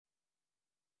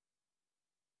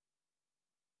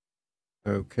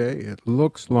Okay, it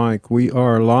looks like we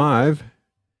are live.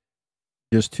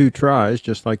 Just 2 tries,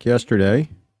 just like yesterday.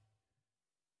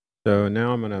 So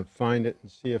now I'm going to find it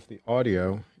and see if the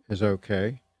audio is okay.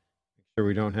 Make sure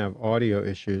we don't have audio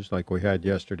issues like we had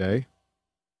yesterday.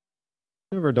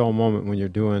 Never a dull moment when you're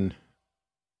doing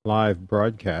live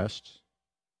broadcasts.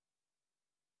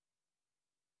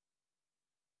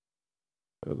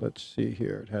 So let's see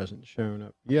here. It hasn't shown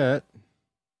up yet.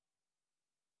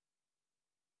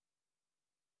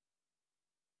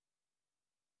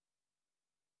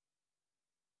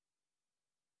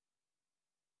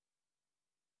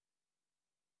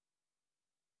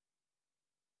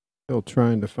 Still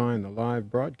trying to find the live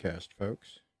broadcast,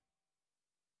 folks.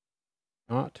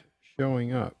 Not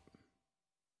showing up.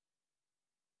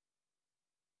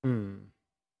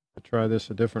 I'll try this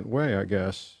a different way, I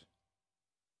guess.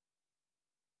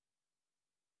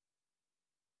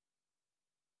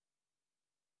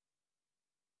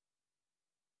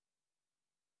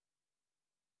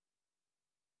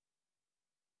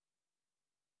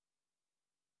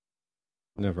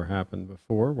 Never happened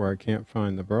before where I can't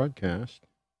find the broadcast.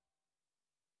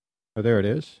 Oh, there it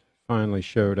is. Finally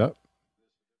showed up.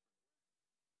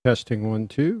 Testing 1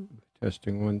 2.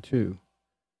 Testing 1 2.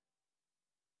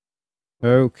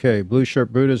 Okay, Blue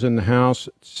Shirt Buddha's in the house.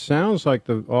 Sounds like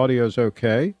the audio's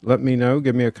okay. Let me know.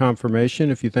 Give me a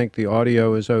confirmation if you think the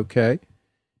audio is okay.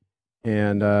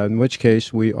 And in which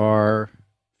case, we are a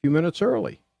few minutes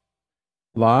early.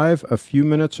 Live a few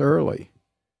minutes early.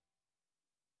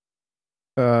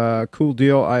 Cool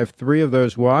deal. I have 3 of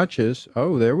those watches.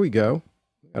 Oh, there we go.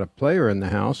 Got a player in the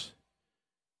house.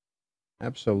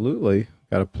 Absolutely.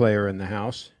 Got a player in the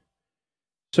house.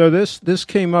 So this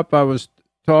came up. I was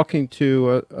talking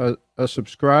to a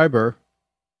subscriber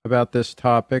about this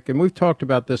topic, and we've talked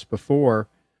about this before.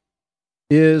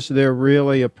 Is there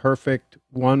really a perfect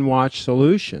one-watch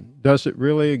solution? Does it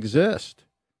really exist?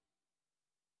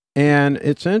 And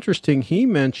it's interesting, he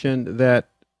mentioned that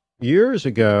years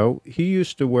ago, he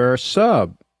used to wear a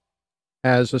sub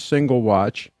as a single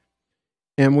watch,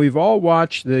 and we've all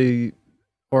watched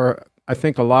or I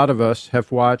think a lot of us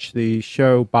have watched the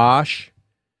show Bosch,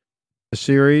 the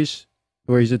series,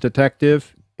 where he's a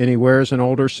detective and he wears an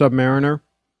older Submariner,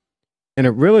 and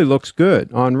it really looks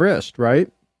good on wrist,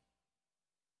 right?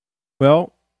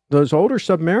 Well, those older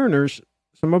Submariners,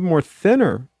 some of them were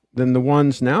thinner than the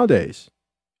ones nowadays,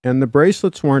 and the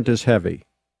bracelets weren't as heavy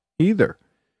either,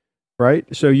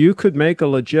 right? So you could make a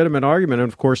legitimate argument,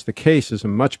 and of course the case is a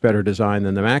much better design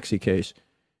than the Maxi case.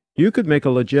 You could make a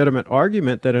legitimate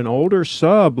argument that an older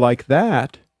sub like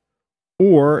that,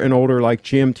 or an older like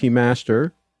GMT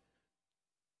Master,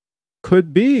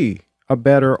 could be a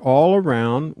better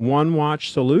all-around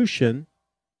one-watch solution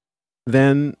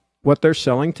than what they're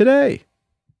selling today.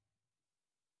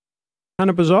 Kind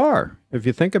of bizarre if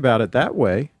you think about it that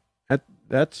way.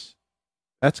 That's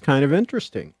kind of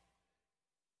interesting.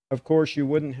 Of course, you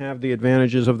wouldn't have the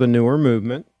advantages of the newer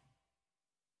movement,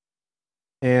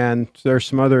 and there's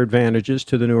some other advantages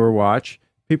to the newer watch.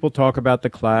 People talk about the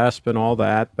clasp and all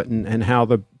that, and how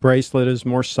the bracelet is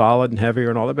more solid and heavier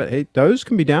and all that. But hey, those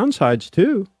can be downsides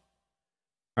too,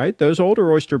 right? Those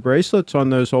older Oyster bracelets on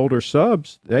those older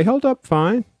subs, they held up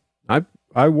fine.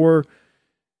 I wore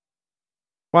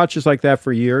watches like that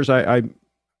for years. I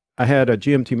had a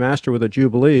GMT Master with a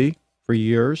Jubilee for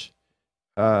years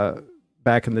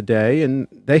back in the day, and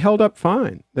they held up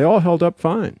fine. They all held up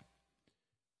fine.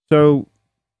 So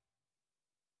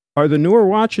are the newer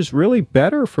watches really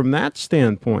better from that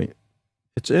standpoint?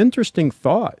 It's an interesting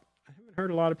thought. I haven't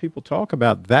heard a lot of people talk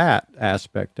about that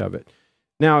aspect of it.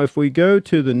 Now, if we go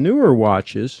to the newer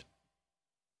watches,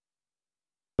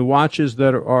 the watches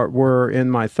that were in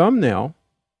my thumbnail,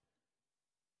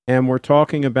 and we're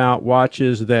talking about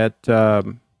watches that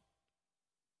that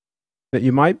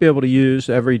you might be able to use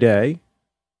every day.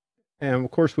 And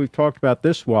of course, we've talked about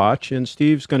this watch, and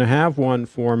Steve's going to have one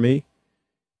for me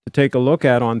to take a look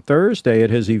at on Thursday at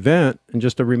his event. And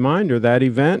just a reminder, that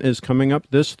event is coming up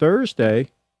this Thursday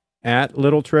at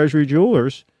Little Treasury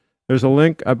Jewelers. There's a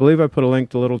link. I believe I put a link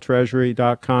to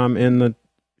littletreasury.com in the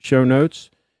show notes.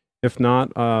 If not,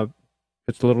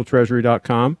 it's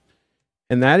littletreasury.com.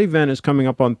 And that event is coming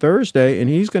up on Thursday, and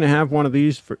he's going to have one of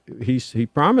these. He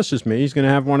promises me he's going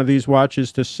to have one of these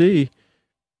watches to see,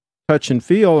 touch, and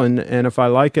feel. And if I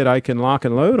like it, I can lock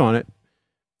and load on it.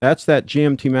 That's that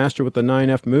GMT Master with the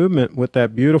 9F movement with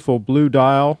that beautiful blue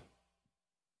dial.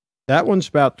 That one's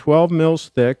about 12 mils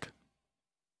thick,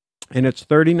 and it's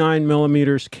 39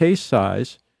 millimeters case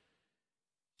size.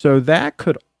 So that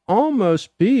could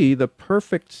almost be the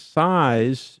perfect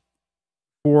size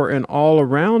for an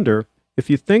all-arounder. if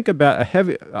you think about a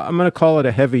heavy, I'm going to call it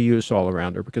a heavy use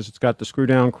all-arounder because it's got the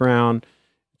screw-down crown,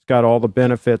 it's got all the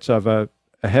benefits of a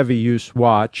heavy use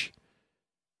watch,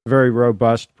 very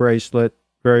robust bracelet,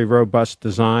 very robust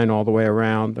design all the way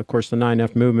around. Of course, the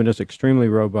 9F movement is extremely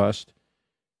robust.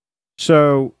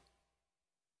 So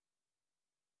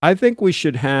I think we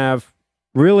should have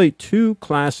really two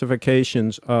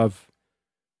classifications of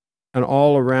an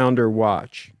all-arounder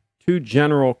watch, two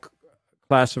general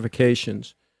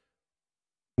classifications.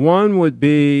 One would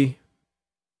be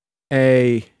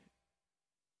a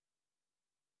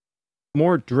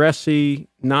more dressy,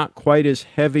 not quite as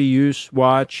heavy use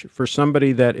watch for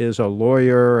somebody that is a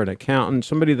lawyer, an accountant,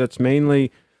 somebody that's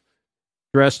mainly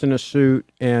dressed in a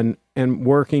suit and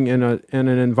working in an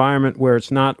environment where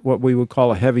it's not what we would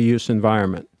call a heavy use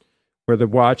environment, where the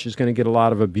watch is going to get a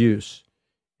lot of abuse,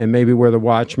 and maybe where the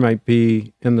watch might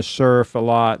be in the surf a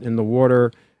lot, in the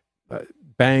water,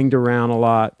 banged around a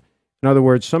lot. In other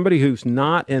words, somebody who's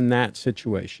not in that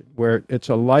situation, where it's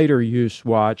a lighter use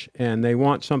watch and they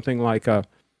want something like a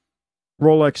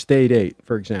Rolex DAY-DATE,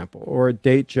 for example, or a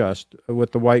Datejust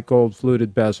with the white gold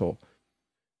fluted bezel.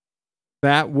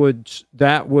 That would,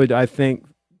 I think,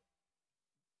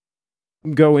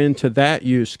 go into that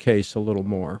use case a little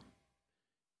more.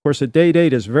 Of course, a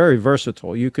day-date is very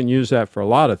versatile. You can use that for a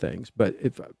lot of things, but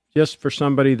if just for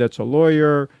somebody that's a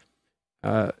lawyer,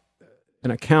 an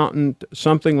accountant,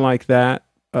 something like that,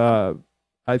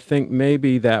 I think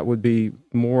maybe that would be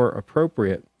more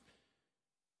appropriate.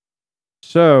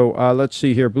 So let's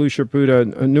see here. Blue Shirt Buddha,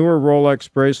 newer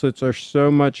Rolex bracelets are so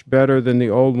much better than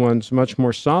the old ones, much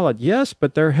more solid. Yes,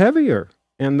 but they're heavier,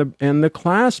 and the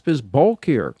clasp is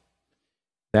bulkier.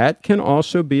 That can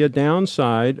also be a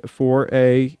downside for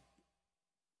a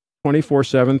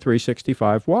 24/7,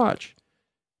 365 watch.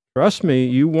 Trust me,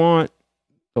 you want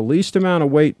the least amount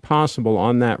of weight possible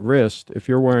on that wrist if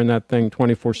you're wearing that thing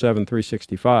 24/7,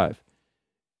 365.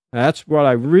 That's what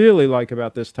I really like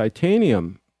about this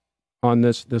titanium on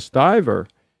this diver,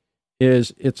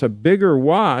 is it's a bigger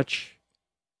watch,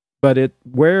 but it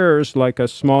wears like a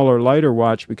smaller, lighter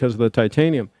watch because of the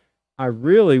titanium. I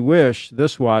really wish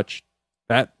this watch,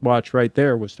 that watch right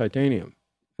there, was titanium.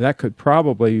 That could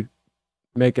probably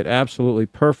make it absolutely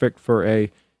perfect for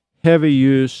a heavy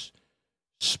use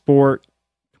sport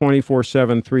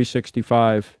 24/7,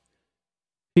 365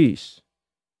 piece.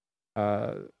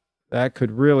 That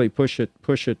could really push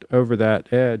it over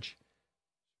that edge.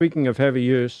 Speaking of heavy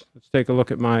use, let's take a look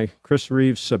at my Chris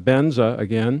Reeves Sabenza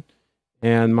again,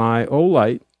 and my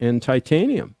Olight in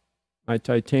titanium, my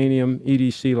titanium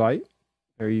EDC light.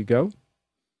 There you go.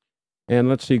 And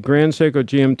let's see, Grand Seiko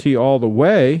GMT all the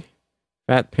way.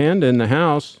 Fat Panda in the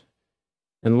house.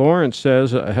 And Lawrence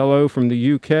says, hello from the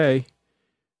UK.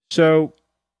 So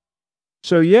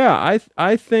yeah,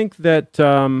 I think that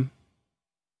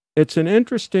it's an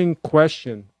interesting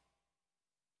question.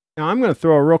 Now, I'm going to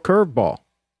throw a real curveball.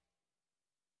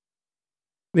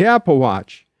 The Apple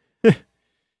Watch.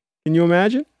 Can you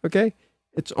imagine? Okay.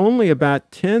 It's only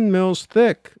about 10 mils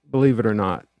thick, believe it or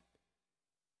not.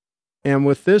 And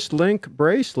with this link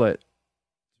bracelet,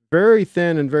 very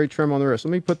thin and very trim on the wrist.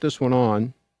 Let me put this one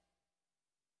on.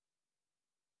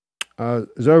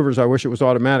 Zovers, I wish it was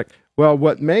automatic. Well,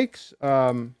 what makes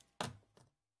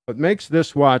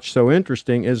this watch so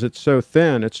interesting is it's so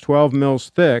thin. It's 12 mils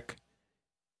thick,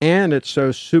 and it's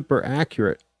so super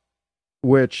accurate,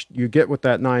 which you get with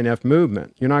that 9F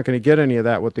movement. You're not going to get any of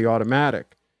that with the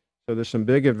automatic. So there's some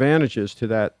big advantages to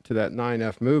that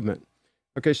 9F movement.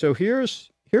 Okay, so here's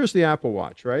the Apple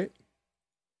Watch, right?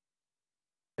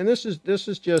 And this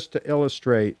is just to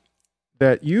illustrate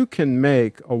that you can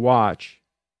make a watch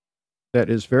that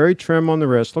is very trim on the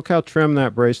wrist. Look how trim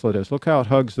that bracelet is. Look how it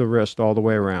hugs the wrist all the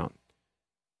way around.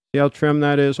 See how trim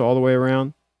that is all the way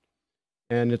around?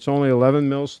 And it's only 11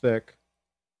 mils thick.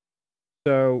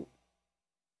 So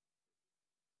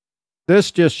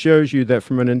this just shows you that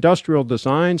from an industrial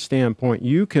design standpoint,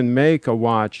 you can make a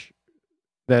watch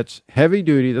that's heavy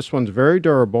duty. This one's very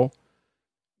durable,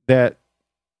 that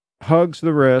hugs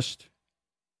the wrist,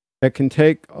 that can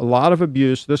take a lot of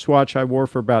abuse. This watch I wore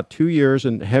for about 2 years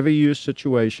in a heavy use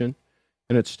situation,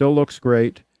 and it still looks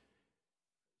great.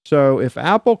 So if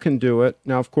Apple can do it,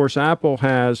 now of course Apple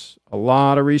has a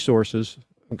lot of resources,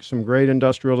 some great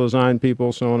industrial design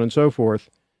people, so on and so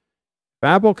forth. If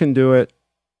Apple can do it,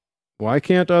 why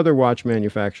can't other watch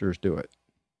manufacturers do it?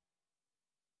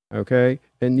 Okay,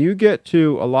 and you get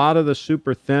to a lot of the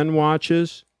super thin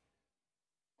watches,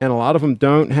 and a lot of them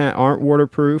aren't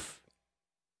waterproof.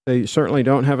 They certainly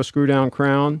don't have a screw-down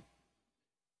crown.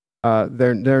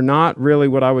 They're not really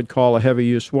what I would call a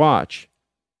heavy-use watch.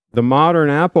 The modern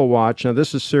Apple Watch, now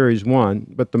this is Series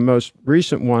 1, but the most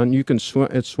recent one, you can swim,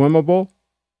 it's swimmable,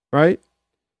 right?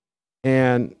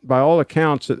 And by all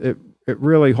accounts, it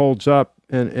really holds up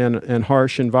in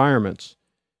harsh environments.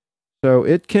 So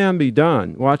it can be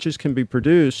done. Watches can be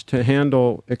produced to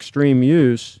handle extreme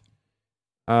use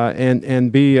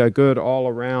and be a good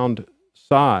all-around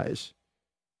size.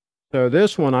 So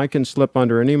this one I can slip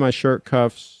under any of my shirt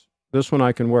cuffs. This one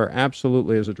I can wear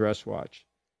absolutely as a dress watch.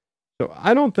 So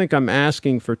I don't think I'm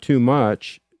asking for too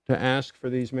much to ask for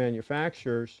these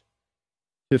manufacturers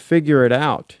to figure it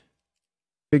out.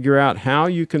 Figure out how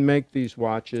you can make these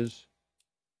watches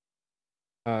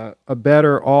a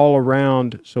better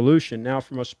all-around solution. Now,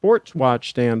 from a sports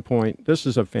watch standpoint, this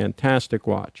is a fantastic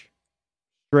watch.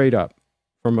 Straight up.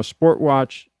 From a sport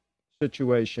watch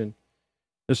situation,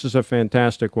 this is a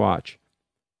fantastic watch.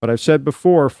 But I've said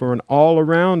before, for an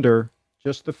all-arounder,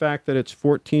 just the fact that it's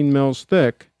 14 mils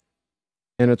thick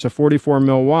and it's a 44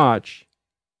 mil watch,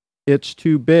 it's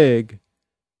too big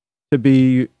to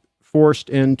be forced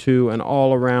into an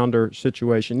all-arounder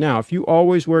situation. Now, if you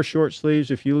always wear short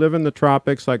sleeves, if you live in the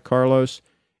tropics like Carlos,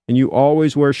 and you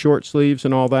always wear short sleeves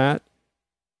and all that,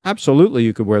 absolutely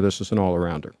you could wear this as an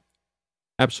all-arounder.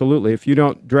 Absolutely. If you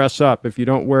don't dress up, if you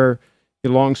don't wear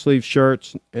your long sleeve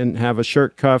shirts and have a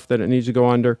shirt cuff that it needs to go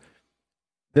under,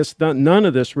 none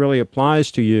of this really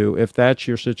applies to you if that's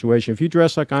your situation. If you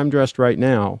dress like I'm dressed right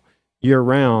now,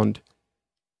 year-round,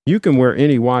 you can wear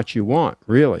any watch you want,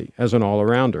 really, as an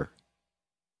all-arounder.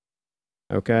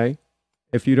 Okay?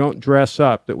 If you don't dress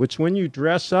up, it's when you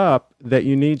dress up that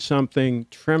you need something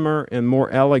trimmer and more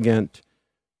elegant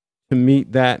to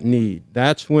meet that need.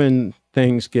 That's when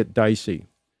things get dicey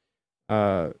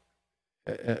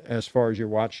as far as your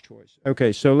watch choice.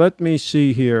 Okay, so let me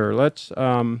see here. Let's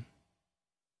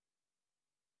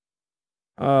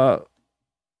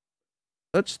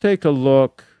take a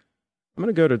look. I'm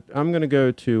going to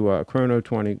go to Chrono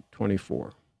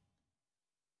 2024.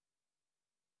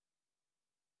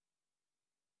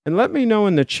 And let me know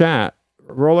in the chat,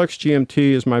 Rolex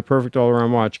GMT is my perfect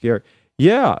all-around watch, Gary.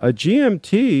 Yeah, a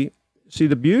GMT, see,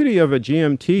 the beauty of a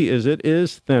GMT is it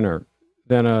is thinner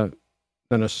than a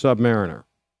Submariner.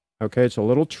 Okay, it's a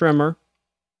little trimmer.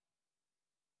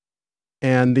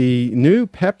 And the new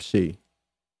Pepsi,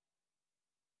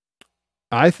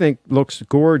 I think, looks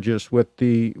gorgeous with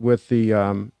the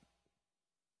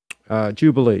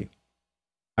Jubilee.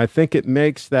 I think it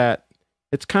makes that,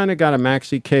 it's kind of got a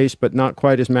maxi case, but not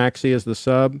quite as maxi as the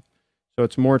Sub. So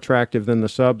it's more attractive than the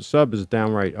Sub. Sub is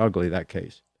downright ugly, that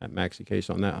case, that maxi case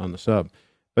on the Sub.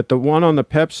 But the one on the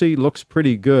Pepsi looks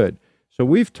pretty good. So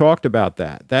we've talked about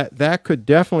that. That could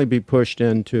definitely be pushed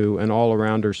into an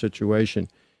all-arounder situation.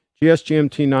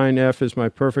 GSGMT 9F is my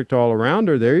perfect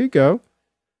all-arounder. There you go.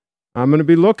 I'm going to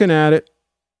be looking at it.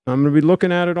 I'm going to be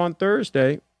looking at it on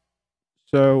Thursday.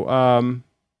 So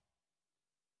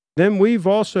then we've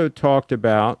also talked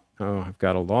about, oh, I've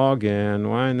got to log in.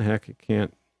 Why in the heck it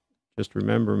can't just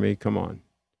remember me? Come on.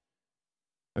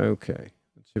 Okay.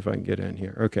 Let's see if I can get in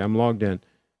here. Okay, I'm logged in.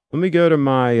 Let me go to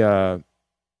my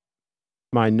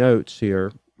my notes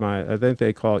here. I think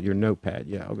they call it your notepad.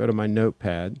 Yeah, I'll go to my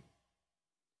notepad.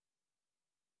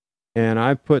 And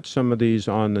I put some of these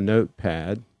on the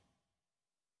notepad.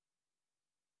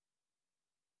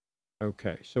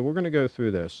 Okay, so we're going to go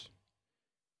through this.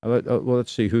 Well,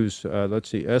 let's see who's, let's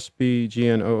see,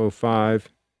 SBGN005.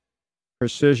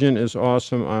 Precision is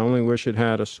awesome. I only wish it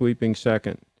had a sweeping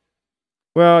second.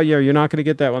 Well, yeah, you're not going to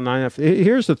get that one 9F.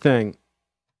 Here's the thing.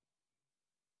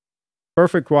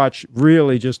 Perfect watch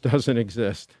really just doesn't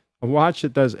exist. A watch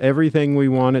that does everything we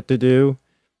want it to do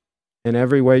in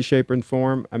every way, shape, and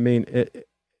form, I mean,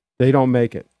 they don't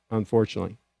make it,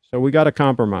 unfortunately. So we got to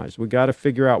compromise. We got to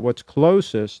figure out what's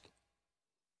closest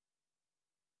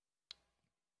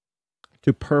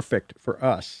to perfect for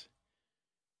us,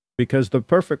 because the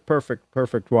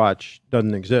perfect watch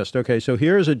doesn't exist. Okay, so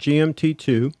here's a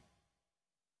GMT2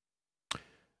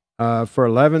 for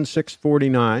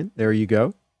 $11,649. There you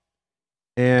go.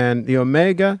 And the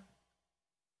Omega,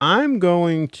 I'm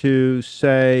going to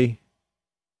say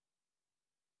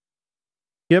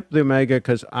skip the Omega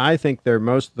because I think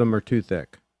most of them are too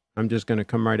thick. I'm just going to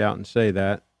come right out and say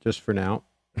that just for now.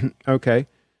 Okay.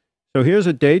 So here's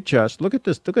a Datejust. Look at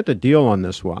this. Look at the deal on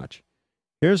this watch.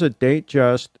 Here's a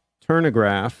Datejust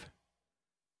turnograph,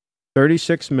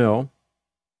 36 mil.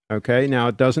 Okay. Now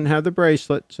it doesn't have the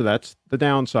bracelet, so that's the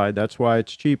downside. That's why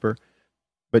it's cheaper.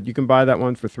 But you can buy that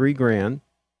one for $3,000.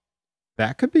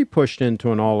 That could be pushed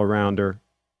into an all-arounder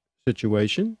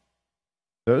situation.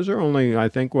 Those are only, I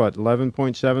think, what,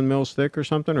 11.7 mils thick or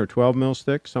something, or 12 mils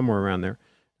thick, somewhere around there.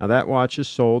 Now that watch is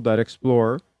sold, that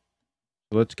Explorer.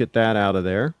 Let's get that out of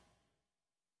there.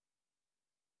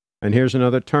 And here's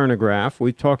another turnograph.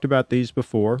 We've talked about these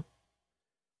before.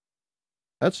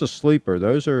 That's a sleeper.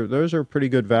 Those are pretty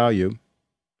good value.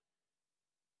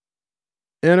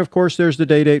 And of course, there's the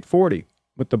Day-Date 40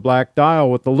 with the black dial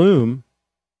with the lume,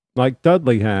 like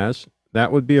Dudley has.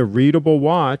 That would be a readable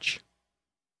watch,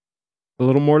 a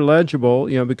little more legible,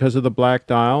 you know, because of the black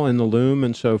dial and the lume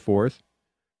and so forth.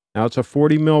 Now, it's a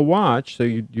 40 mil watch, so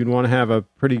you'd want to have a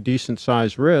pretty decent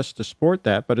sized wrist to sport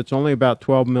that, but it's only about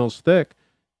 12 mils thick.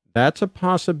 That's a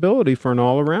possibility for an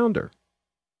all-arounder.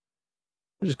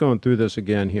 I'm just going through this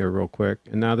again here real quick.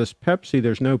 And now this Pepsi,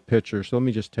 there's no picture, so let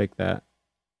me just take that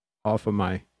off of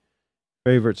my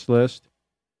favorites list.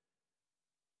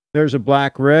 There's a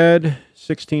black red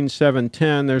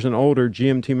 16710. There's an older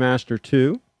GMT Master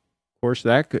 2. Of course,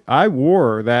 I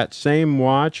wore that same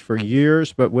watch for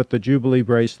years, but with the Jubilee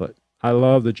bracelet. I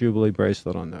love the Jubilee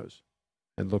bracelet on those.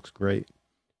 It looks great.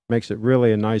 Makes it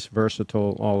really a nice,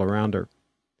 versatile all-arounder.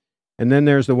 And then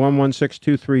there's the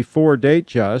 116234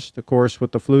 Datejust, of course,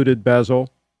 with the fluted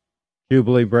bezel,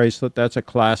 Jubilee bracelet. That's a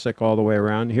classic all the way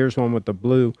around. Here's one with the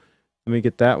blue. Let me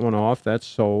get that one off. That's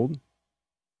sold.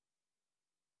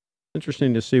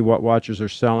 Interesting to see what watches are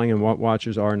selling and what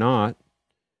watches are not.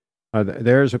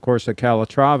 There's, of course, a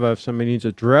Calatrava. If somebody needs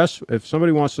a dress, if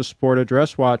somebody wants to sport a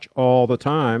dress watch all the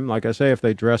time, like I say, if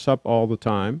they dress up all the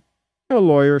time, a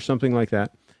lawyer, something like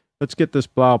that. Let's get this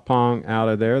Blancpain out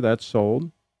of there. That's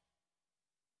sold.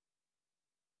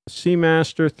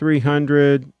 Seamaster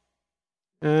 300.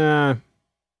 I'm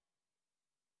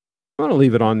going to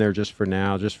leave it on there just for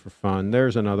now, just for fun.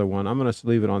 There's another one. I'm going to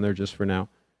leave it on there just for now.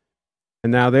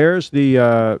 And now there's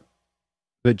the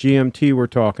GMT we're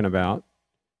talking about.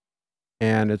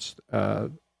 And it's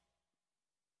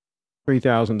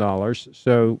 $3,000.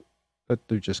 So let's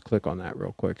just click on that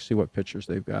real quick, see what pictures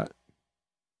they've got.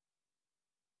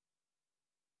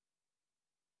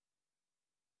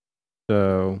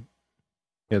 So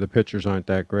yeah, the pictures aren't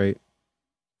that great.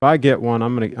 If I get one,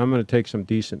 I'm gonna take some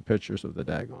decent pictures of the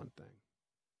daggone thing,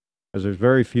 because there's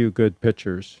very few good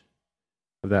pictures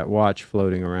of that watch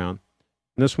floating around.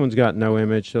 And this one's got no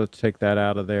image, so let's take that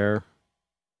out of there.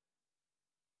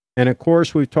 And of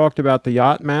course, we've talked about the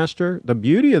Yacht Master. The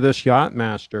beauty of this Yacht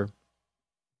Master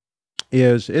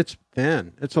is it's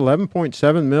thin. It's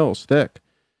 11.7 mils thick,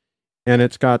 and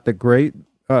it's got the great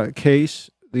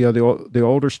case, the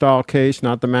older style case,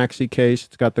 not the maxi case.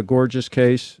 It's got the gorgeous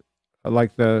case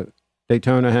like the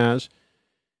Daytona has.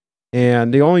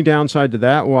 And the only downside to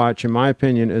that watch, in my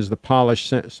opinion, is the polished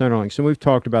center links. And we've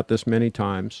talked about this many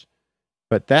times,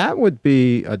 but that would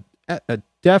be a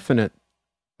definite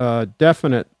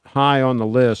high on the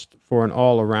list for an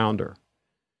all-arounder.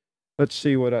 Let's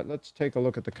see let's take a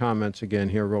look at the comments again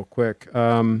here real quick.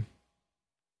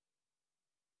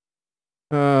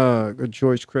 Good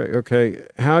choice, Craig. Okay,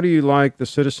 how do you like the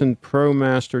Citizen Pro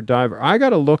Master Diver? I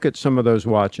got to look at some of those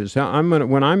watches.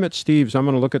 When I'm at Steve's, I'm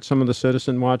gonna look at some of the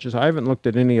Citizen watches. I haven't looked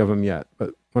at any of them yet,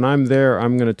 but when I'm there,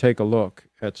 I'm gonna take a look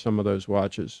at some of those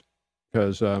watches,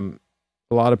 because a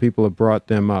lot of people have brought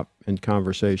them up in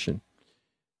conversation.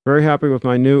 Very happy with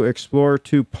my new Explorer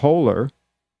 2 Polar.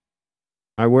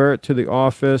 I wear it to the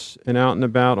office and out and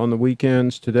about on the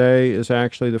weekends. Today is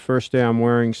actually the first day I'm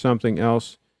wearing something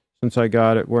else since I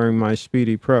got it, wearing my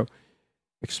Speedy Pro.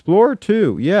 Explorer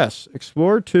 2, yes.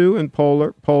 Explorer 2 and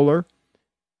Polar.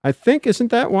 I think,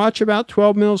 isn't that watch about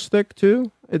 12 mils thick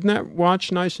too? Isn't that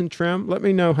watch nice and trim? Let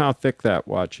me know how thick that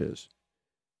watch is.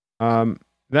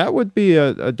 That would be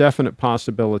a definite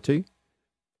possibility.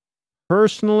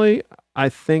 Personally, I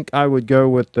think I would go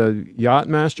with the Yacht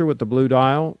Master with the blue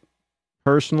dial,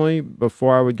 personally,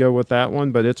 before I would go with that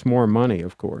one, but it's more money,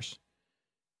 of course,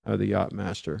 the Yacht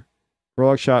Master.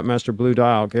 Rolex Yacht Master blue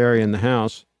dial, Gary in the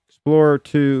house. Explorer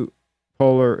 2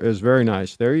 Polar is very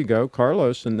nice. There you go,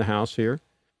 Carlos in the house here.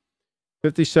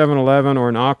 5711 or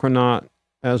an Aquanaut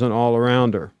as an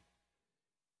all-arounder.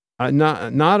 Not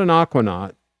an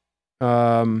Aquanaut.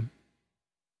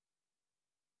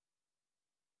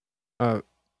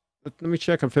 Let me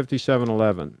check on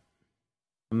 5711.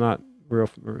 I'm not real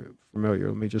familiar.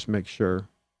 Let me just make sure.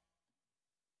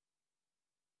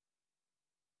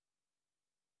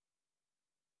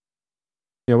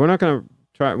 Yeah, we're not going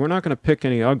to pick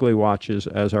any ugly watches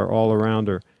as our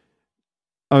all-arounder.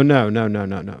 Oh, no.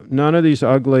 None of these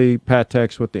ugly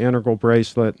Pateks with the integral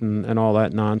bracelet and all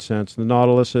that nonsense. The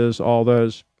Nautiluses, all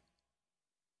those,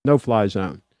 no fly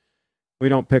zone. We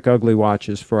don't pick ugly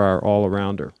watches for our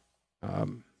all-arounder.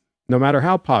 No matter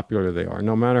how popular they are,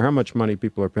 no matter how much money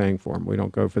people are paying for them, we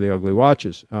don't go for the ugly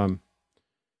watches.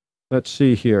 Let's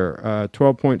see here,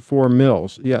 12.4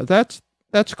 mils. Yeah, that's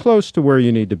close to where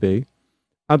you need to be.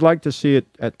 I'd like to see it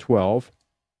at 12.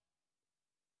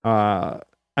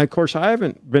 Of course, I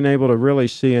haven't been able to really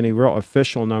see any real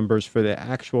official numbers for the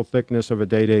actual thickness of a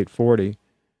Day-Date 40.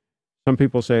 Some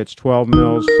people say it's 12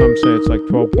 mils. Some say it's like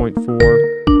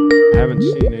 12.4. I haven't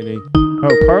seen any.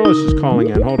 Oh, Carlos is calling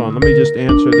in. Hold on. Let me just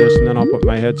answer this, and then I'll put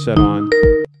my headset on.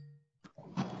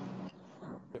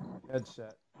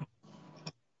 Headset.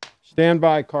 Stand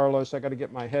by, Carlos. I got to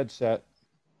get my headset.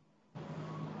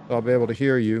 So I'll be able to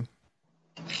hear you.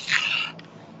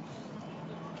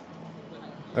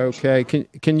 Okay.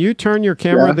 Can you turn your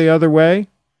camera the other way?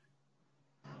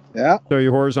 Yeah. So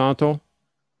you're horizontal?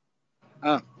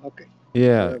 Ah, okay.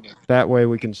 Yeah. That way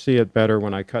we can see it better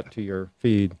when I cut to your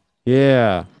feed.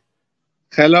 Yeah.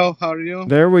 Hello, how are you?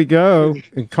 There we go.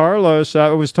 And Carlos,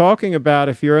 I was talking about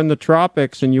if you're in the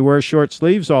tropics and you wear short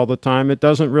sleeves all the time, it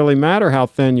doesn't really matter how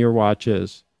thin your watch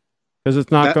is because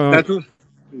it's not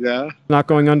not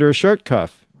going under a shirt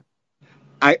cuff.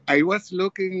 I was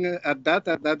looking at that,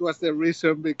 and that was the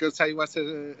reason because I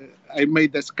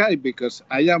made the Skype because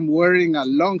I am wearing a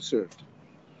long shirt.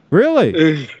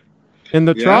 Really? In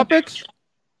the tropics?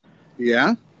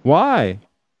 Yeah. Why?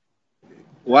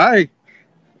 Why?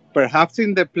 Perhaps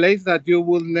in the place that you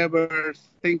will never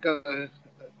think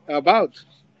about.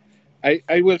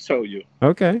 I will show you.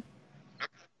 Okay.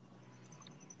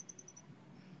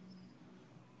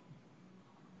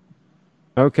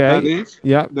 Okay. That is?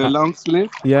 Yeah. The long sleeve?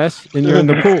 Yes, and you're in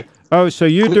the pool. Oh, so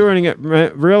you're doing it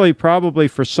really probably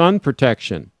for sun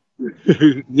protection.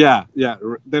 Yeah,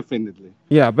 definitely.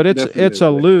 Yeah, but it's a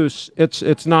loose.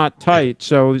 It's not tight,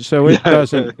 so it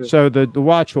doesn't. So the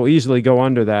watch will easily go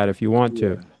under that if you want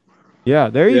to. Yeah,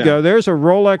 there you go. There's a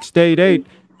Rolex Day-Date.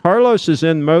 Carlos is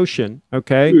in motion.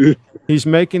 Okay, he's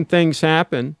making things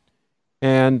happen,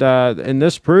 and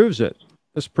this proves it.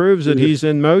 This proves that he's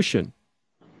in motion.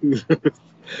 It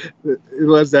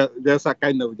was just a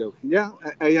kind of joke. Yeah,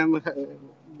 I am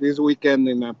this weekend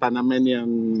in a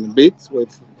Panamanian beach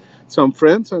with some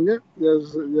friends, and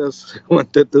just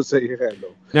wanted to say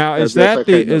hello. Now, is that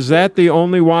the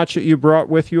only watch that you brought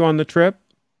with you on the trip?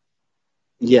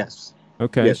 Yes.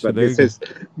 Okay. Yes, so but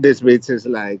this beach is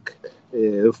like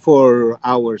 4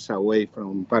 hours away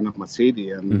from Panama City,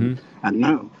 and and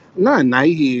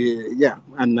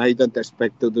I don't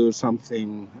expect to do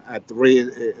something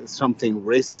something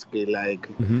risky like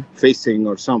fishing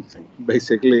or something.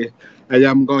 Basically, I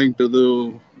am going to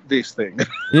do this thing.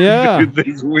 Yeah.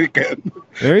 This weekend.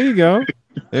 There you go.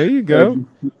 There you go.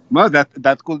 Well,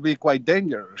 that could be quite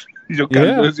dangerous. You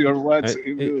can lose your watch.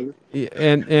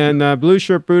 And Blue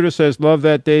Shirt Buddha says, love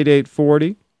that Day-Date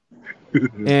 40.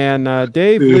 And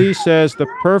Dave Lee says the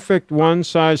perfect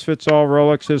one-size-fits-all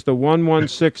Rolex is the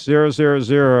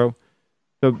 116000.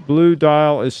 The blue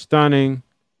dial is stunning.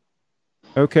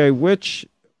 Okay, which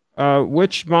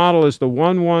model is the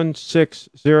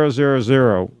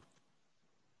 116000?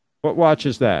 What watch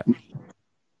is that?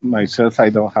 Myself, I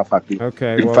don't have a clue.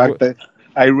 Okay. In fact,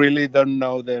 I really don't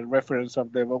know the reference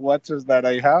of the watches that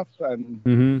I have,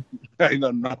 and I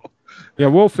don't know. Yeah,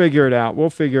 we'll figure it out.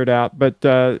 But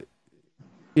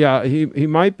yeah, he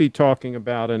might be talking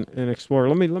about an Explorer.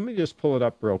 Let me just pull it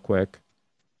up real quick.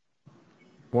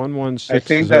 116000. I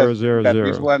think that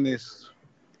this one is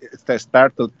the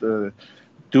start of the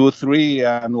 2, 3,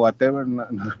 and whatever.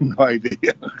 No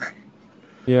idea.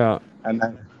 Yeah.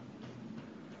 And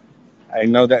I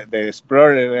know that the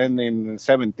Explorer ended in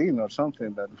 17 or something,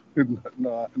 but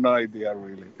no idea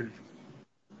really.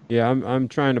 Yeah, I'm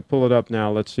trying to pull it up now.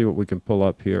 Let's see what we can pull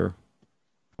up here.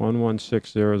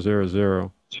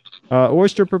 116000.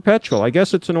 Oyster Perpetual. I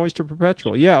guess it's an Oyster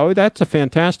Perpetual. Yeah, that's a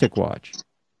fantastic watch.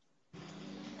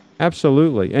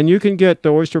 Absolutely. And you can get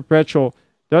the Oyster Perpetual.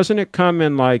 Doesn't it come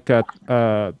in like it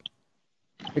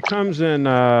comes in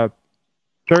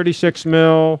 36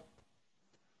 mil.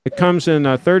 It comes in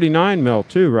 39 mil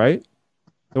too, right?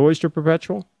 The Oyster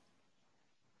Perpetual?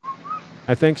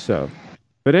 I think so.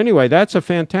 But anyway, that's a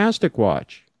fantastic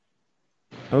watch.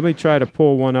 Let me try to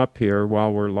pull one up here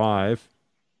while we're live.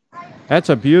 That's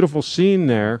a beautiful scene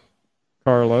there,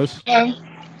 Carlos.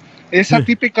 It's a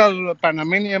typical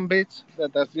Panamanian beach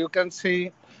that, as you can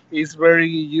see, is very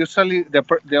usually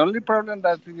the only problem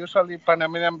that usually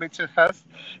Panamanian beaches has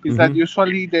is that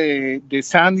usually the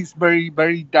sun is very,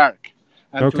 very dark.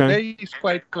 And today is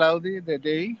quite cloudy the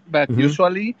day, but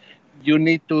usually you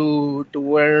need to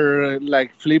wear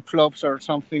like flip flops or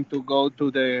something to go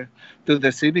to the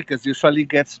sea because usually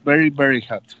gets very, very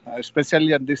hot,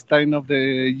 especially at this time of the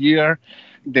year.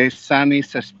 The sun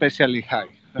is especially high.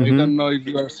 I don't know if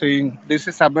you are seeing. This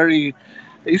is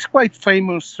it's quite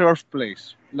famous surf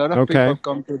place. A lot of people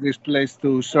come to this place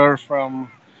to surf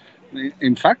from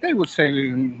In fact, I would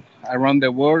say around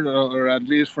the world, or at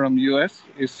least from US,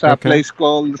 it's a Okay. place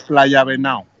called Playa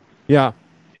Venao. Yeah.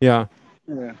 Yeah.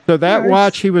 Yeah, So that yeah,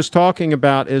 watch he was talking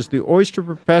about is the Oyster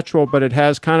Perpetual, but it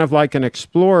has kind of like an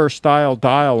Explorer style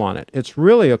dial on it. It's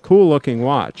really a cool looking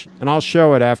watch, and I'll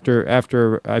show it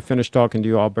after I finish talking to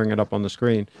you. I'll bring it up on the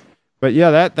screen. But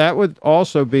yeah, that would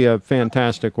also be a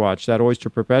fantastic watch, that Oyster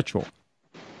Perpetual,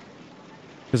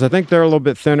 because I think they're a little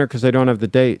bit thinner because they don't have the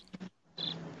date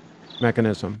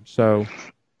mechanism. So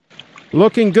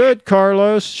looking good,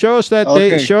 Carlos. Show us that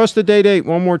date. okay, Show us the date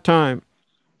one more time.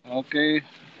 okay.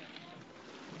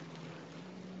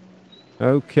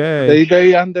 Okay.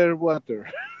 Day underwater.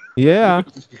 Yeah.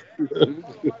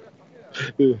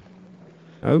 Yeah,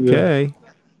 Okay.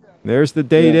 There's the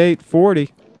date yeah,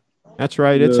 840. That's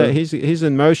right. It's yeah. he's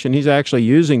in motion. He's actually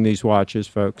using these watches,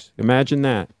 folks. Imagine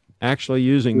that. Actually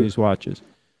using these watches.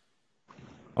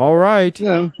 All right.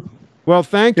 Yeah, Well,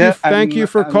 yeah, thank you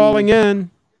for calling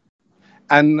in.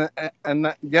 and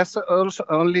just also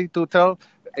only to tell,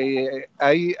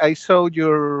 I saw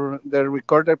the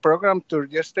recorded program tour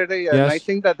yesterday, and I Yes.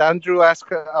 think that Andrew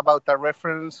asked about a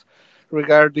reference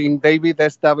regarding David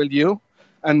SW,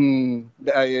 and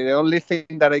the only thing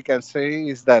that I can say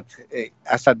is that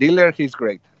as a dealer he's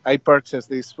great. I purchased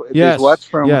this watch Yes.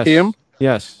 from him, Yes.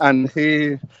 Yes. and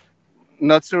he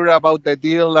not sure about the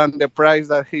deal and the price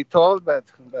that he told, but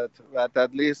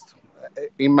at least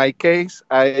in my case,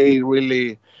 I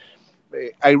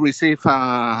received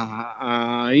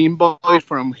a invoice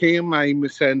from him. I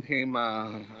sent him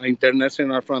a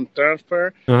international fund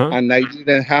transfer, Uh-huh. and I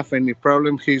didn't have any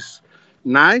problem. He's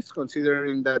nice,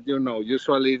 considering that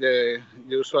usually the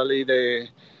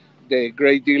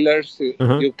great dealers,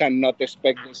 Uh-huh. you cannot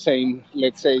expect the same.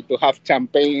 Let's say to have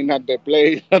champagne at the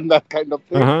place and that kind of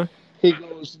thing. Uh-huh. He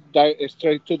goes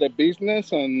straight to the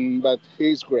business, and but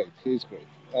he's great. He's great.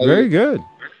 Very good.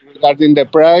 Regarding the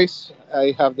price,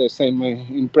 I have the same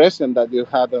impression that you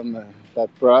had on that.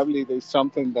 Probably there's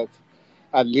something that,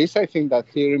 at least I think that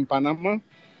here in Panama,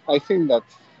 I think that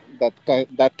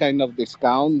that kind of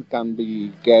discount can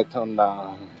be get on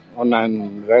a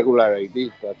regular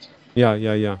ID, but Yeah,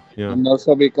 yeah, yeah. Yeah. and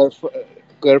also be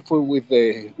careful with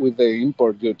the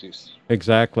import duties.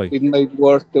 Exactly. It may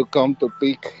worth to come to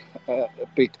pick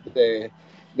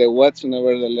the watch.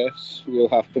 Nevertheless, you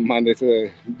have to manage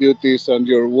the duties on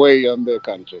your way on the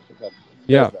country.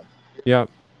 Yeah. Just that. Yeah.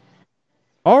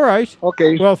 All right.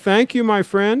 Okay. Well, thank you, my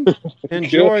friend.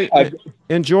 Thank you.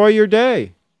 Enjoy your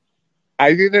day.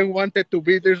 I didn't want it to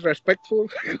be disrespectful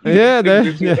Yeah, in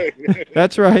this way.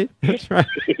 that's right. That's right.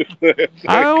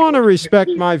 I want to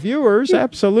respect my viewers.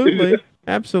 Absolutely.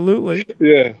 Absolutely.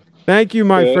 Yeah. Thank you,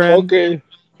 my Yeah. friend. Okay.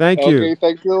 Thank you. Okay.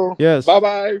 Thank you. Bye Yes.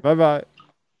 bye. Bye-bye.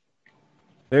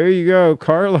 There you go,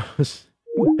 Carlos.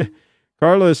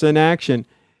 Carlos in action.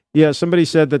 Yeah, somebody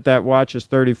said that watch is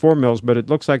 34 mils, but it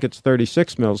looks like it's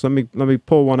 36 mils. Let me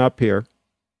pull one up here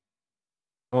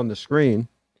on the screen.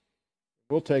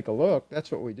 We'll take a look. That's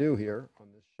what we do here on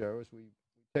this show is we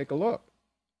take a look.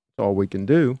 That's all we can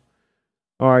do.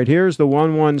 All right, here's the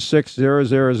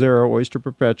 116000 Oyster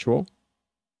Perpetual.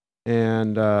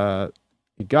 And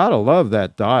you got to love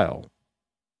that dial.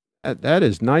 That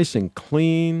is nice and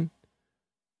clean.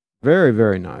 Very,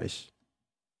 very nice.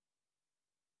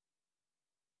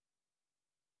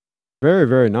 Very,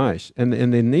 very nice. And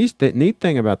the neat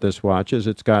thing about this watch is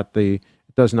it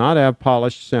does not have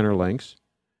polished center links.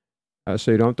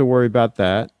 So you don't have to worry about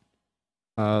that.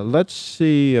 Let's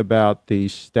see about the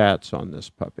stats on this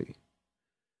puppy.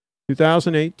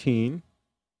 2018.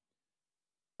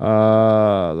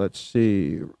 Let's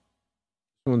see. This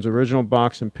one's original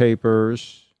box and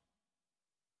papers.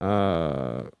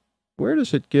 Where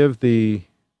does it give the...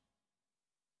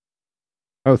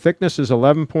 Oh, thickness is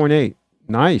 11.8.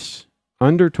 Nice.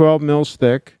 Under 12 mils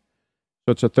thick.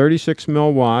 So it's a 36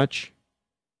 mil watch.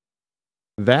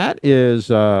 That is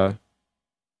a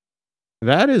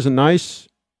very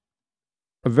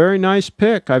nice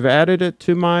pick. I've added it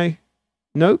to my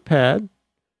notepad.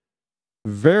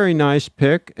 Very nice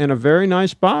pick and a very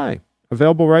nice buy.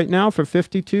 Available right now for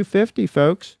 $52.50,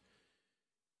 folks.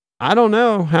 I don't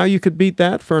know how you could beat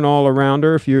that for an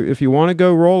all-arounder. If you want to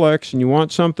go Rolex and you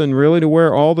want something really to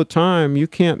wear all the time, you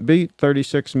can't beat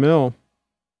 36 mil.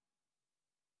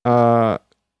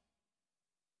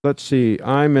 Let's see.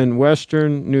 I'm in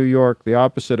Western New York, the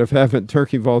opposite of heaven,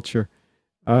 Turkey Vulture.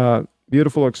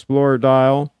 Beautiful Explorer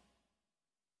dial.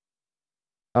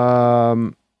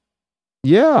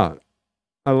 Yeah,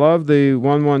 I love the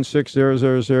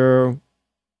 116000.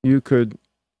 You could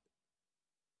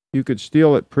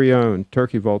steal it pre-owned,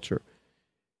 Turkey Vulture.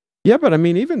 Yeah, but I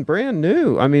mean, even brand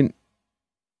new. I mean,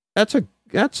 that's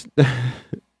that's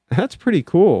pretty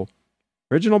cool.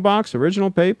 Original box,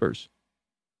 original papers.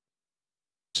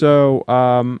 So,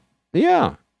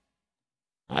 yeah,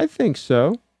 I think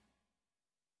so.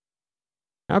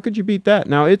 How could you beat that?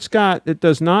 Now, it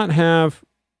does not have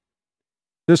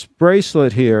this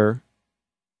bracelet here.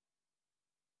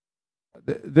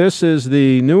 This is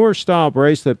the newer style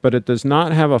bracelet, but it does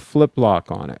not have a flip lock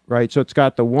on it, right? So it's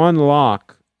got the one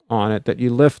lock on it that you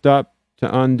lift up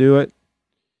to undo it.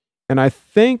 And I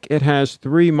think it has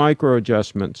 3 micro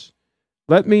adjustments.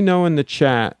 Let me know in the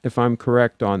chat if I'm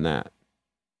correct on that.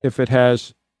 If it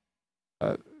has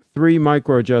 3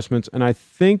 micro adjustments, and I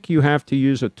think you have to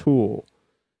use a tool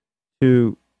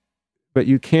but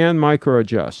you can micro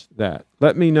adjust that.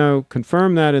 Let me know,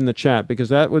 confirm that in the chat, because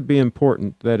that would be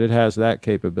important that it has that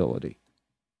capability.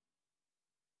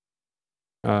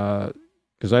 Because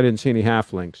I didn't see any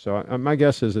half links, so my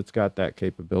guess is it's got that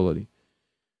capability.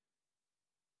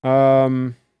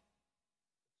 Let's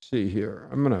see here.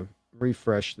 I'm going to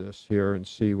refresh this here and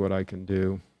see what I can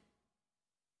do.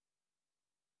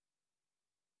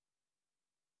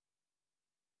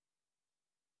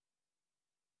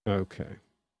 Okay.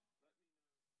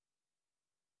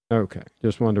 Okay,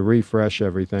 just wanted to refresh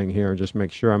everything here and just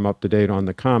make sure I'm up to date on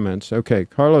the comments. Okay,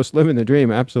 Carlos living the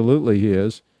dream. Absolutely he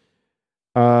is.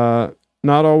 Not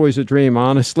always a dream,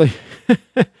 honestly.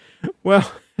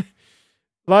 Well,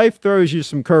 life throws you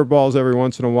some curveballs every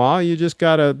once in a while. You just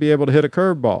got to be able to hit a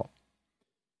curveball.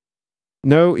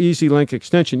 No Easy Link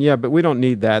extension. Yeah, but we don't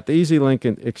need that. The Easy Link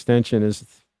extension is...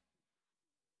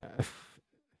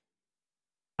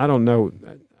 I don't know.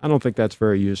 I don't think that's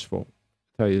very useful, to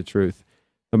tell you the truth.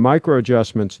 The micro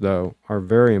adjustments, though, are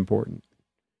very important.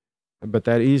 But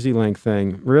that Easy Link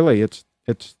thing, really, it's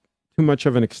too much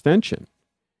of an extension.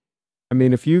 I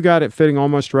mean, if you got it fitting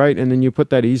almost right and then you put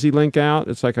that Easy Link out,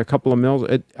 it's like a couple of mils.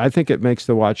 I think it makes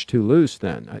the watch too loose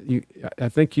then. I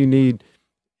think you need,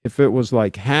 if it was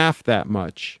like half that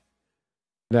much,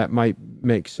 that might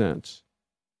make sense.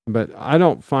 But I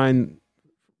don't find...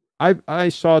 I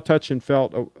saw, touch, and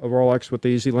felt a Rolex with the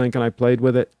Easy Link, and I played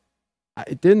with it.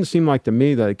 It didn't seem like to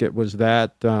me like it was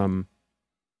that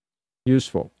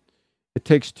useful. It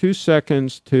takes 2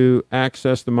 seconds to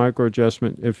access the micro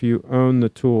adjustment if you own the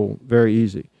tool. Very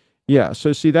easy. Yeah,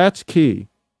 so see, that's key,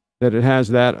 that it has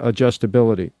that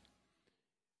adjustability.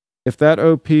 If that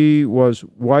OP was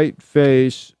white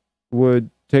face,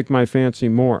 would take my fancy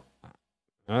more.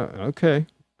 Okay,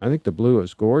 I think the blue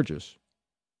is gorgeous.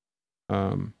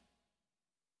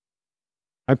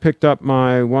 I picked up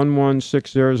my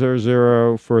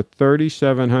 116000 for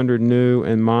 3,700 new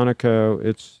in Monaco.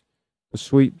 It's a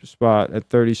sweet spot at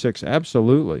 36.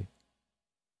 Absolutely.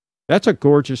 That's a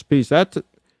gorgeous piece. That's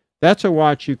a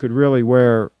watch you could really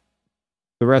wear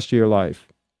the rest of your life.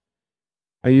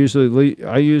 I use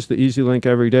the Easy Link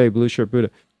every day, Blue Shirt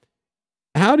Buddha.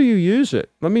 How do you use it?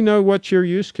 Let me know what your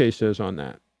use case is on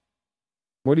that.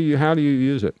 How do you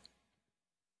use it?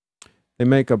 They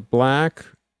make a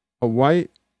white,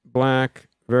 black,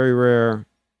 very rare,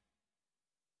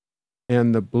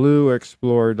 and the blue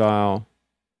Explorer dial.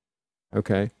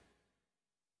 Okay.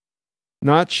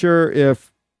 Not sure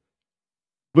if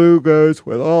blue goes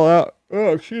with all out.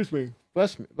 Oh, excuse me.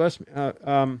 Bless me.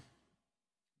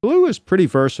 Blue is pretty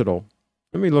versatile.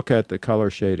 Let me look at the color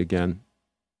shade again.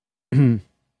 I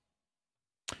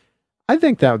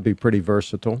think that would be pretty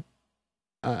versatile.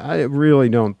 I really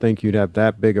don't think you'd have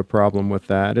that big a problem with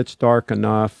that. It's dark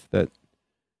enough that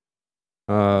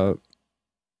I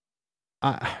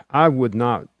would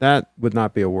not, that would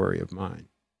not be a worry of mine.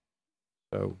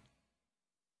 So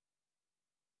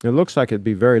it looks like it'd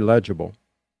be very legible.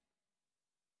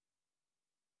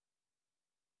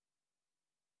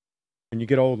 When you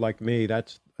get old like me,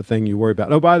 that's a thing you worry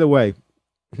about. Oh, by the way,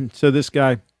 so this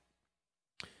guy,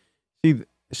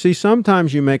 see,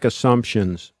 sometimes you make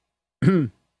assumptions.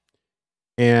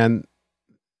 And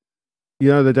you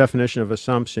know the definition of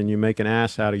assumption, you make an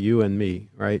ass out of you and me,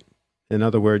 right? In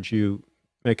other words, you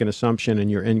make an assumption and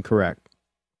you're incorrect.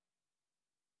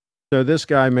 So this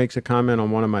guy makes a comment on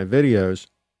one of my videos.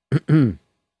 Let's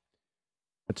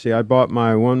see, I bought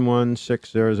my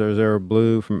 116000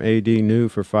 blue from AD new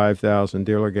for $5,000.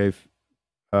 Dealer gave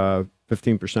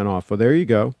 15% off. Well, there you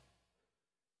go.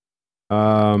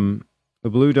 The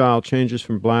blue dial changes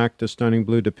from black to stunning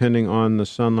blue depending on the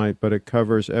sunlight, but it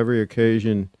covers every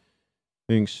occasion,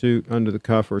 being suit, under the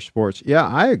cuff, or sports. Yeah,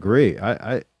 I agree.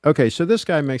 Okay, so this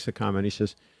guy makes a comment. He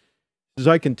says,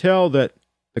 I can tell that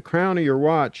the crown of your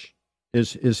watch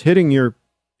is hitting your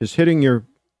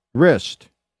wrist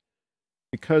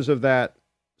because of that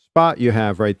spot you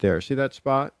have right there. See that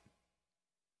spot?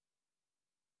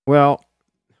 Well,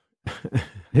 I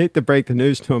hate to break the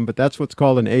news to them, but that's what's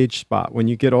called an age spot. When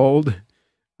you get old,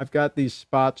 I've got these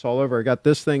spots all over. I got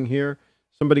this thing here.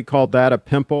 Somebody called that a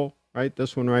pimple, right?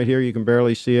 This one right here, you can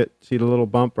barely see it. See the little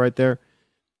bump right there?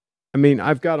 I mean,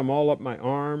 I've got them all up my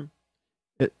arm.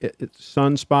 It's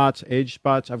sunspots, age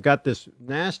spots. I've got this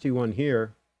nasty one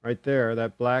here, right there,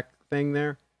 that black thing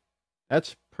there.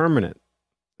 That's permanent.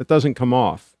 It doesn't come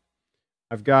off.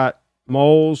 I've got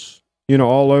moles,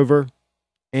 all over,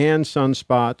 and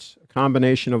sunspots, a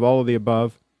combination of all of the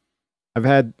above. I've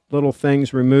had little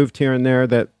things removed here and there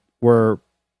that were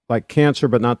like cancer,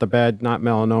 but not the bad, not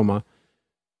melanoma,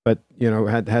 but,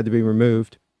 had to be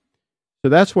removed. So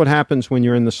that's what happens when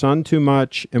you're in the sun too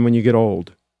much and when you get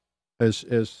old.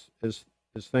 Is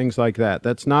things like that.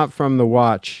 That's not from the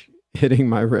watch hitting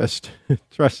my wrist.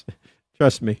 Trust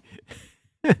me.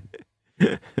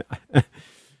 Because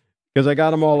I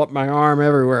got them all up my arm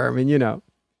everywhere. I mean,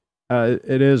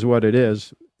 it is what it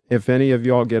is. If any of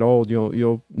y'all get old,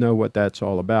 you'll know what that's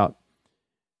all about.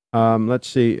 Let's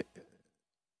see.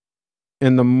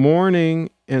 In the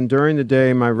morning and during the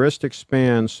day, my wrist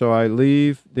expands, so I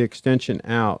leave the extension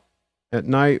out. At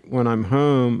night, when I'm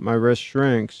home, my wrist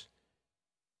shrinks,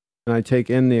 and I take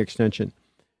in the extension.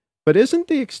 But isn't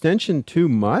the extension too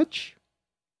much?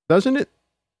 Doesn't it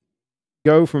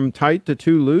go from tight to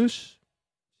too loose?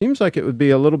 Seems like it would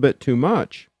be a little bit too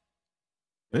much.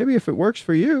 Maybe if it works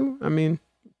for you, I mean,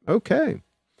 okay.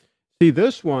 See,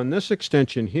 this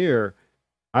extension here,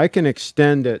 I can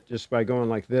extend it just by going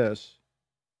like this,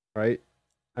 right?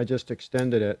 I just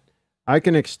extended it. I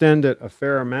can extend it a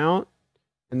fair amount,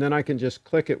 and then I can just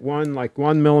click it 1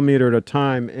 millimeter at a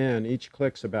time in. Each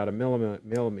click's about a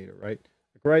millimeter, right?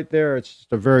 Like right there, it's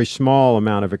just a very small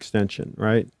amount of extension,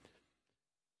 right?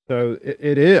 So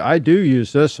it is. I do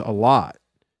use this a lot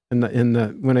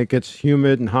when it gets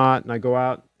humid and hot, and I go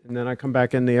out and then I come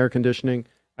back in the air conditioning.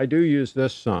 I do use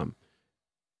this some,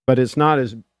 but it's not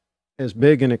as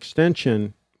big an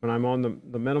extension when I'm on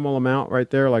the minimal amount right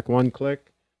there, like 1 click.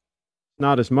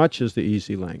 Not as much as the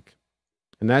Easy Link.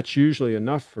 And that's usually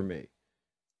enough for me.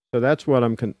 So that's what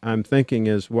I'm thinking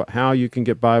is how you can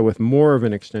get by with more of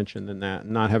an extension than that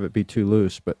and not have it be too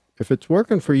loose. But if it's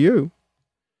working for you,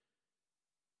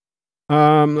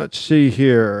 let's see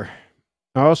here.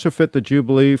 I also fit the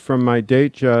Jubilee from my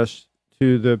Datejust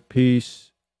to the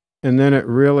piece, and then it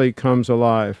really comes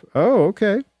alive. Oh,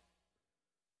 okay.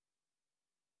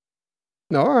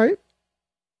 All right.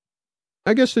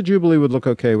 I guess the Jubilee would look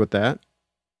okay with that.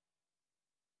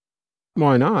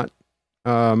 Why not?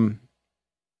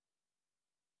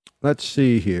 Let's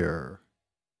see here.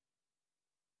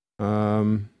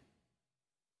 What's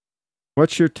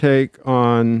your take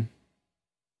on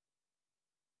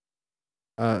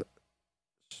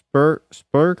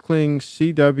sparkling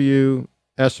CW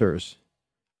Essers?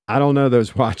 I don't know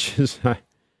those watches. I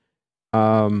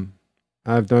don't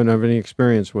have any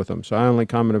experience with them, so I only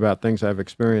comment about things I have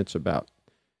experience about.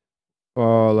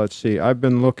 Oh, let's see. I've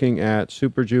been looking at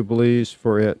Super Jubilees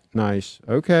for it. Nice.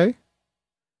 Okay.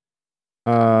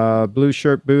 Blue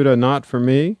shirt Buddha, not for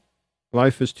me.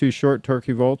 Life is too short,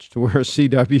 Turkey Volts, to wear a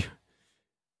CW.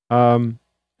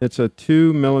 It's a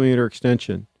 2 millimeter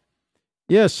extension.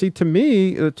 Yeah, see, to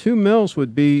me, the 2 mils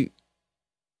would be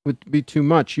too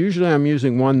much. Usually I'm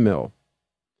using 1 mil.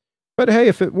 But hey,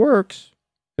 if it works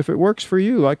for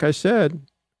you, like I said,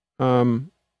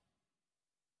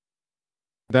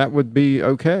 that would be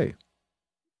okay.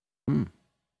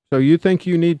 So you think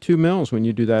you need 2 mils when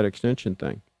you do that extension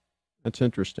thing? That's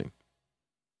interesting.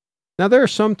 Now, there are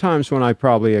some times when I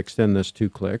probably extend this 2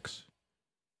 clicks,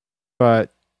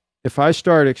 but if I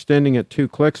start extending it 2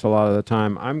 clicks a lot of the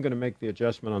time, I'm going to make the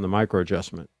adjustment on the micro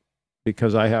adjustment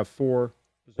because I have 4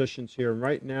 positions here. And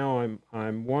right now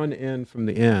I'm 1 in from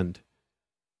the end.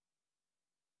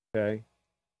 Okay.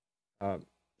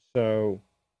 So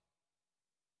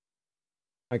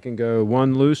I can go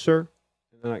 1 looser,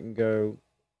 and then I can go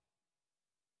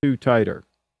 2 tighter.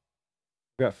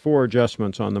 I've got 4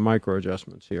 adjustments on the micro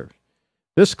adjustments here.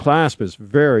 This clasp is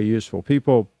very useful.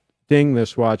 People ding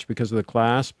this watch because of the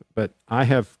clasp, but I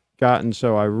have gotten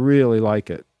so I really like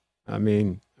it. I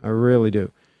mean, I really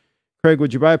do. Craig,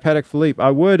 would you buy a Patek Philippe?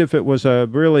 I would if it was a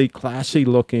really classy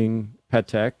looking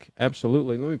Patek.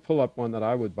 Absolutely. Let me pull up one that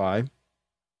I would buy.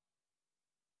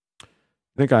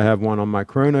 I think I have one on my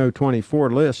Chrono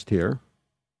 24 list here.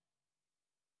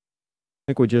 I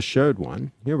think we just showed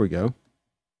one. Here we go.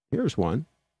 Here's one.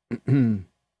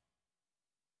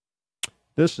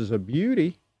 This is a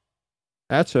beauty.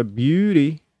 That's a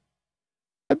beauty.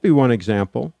 That'd be one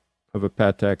example of a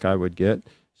Patek I would get.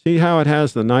 See how it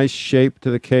has the nice shape to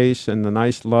the case and the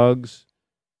nice lugs?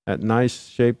 That nice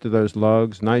shape to those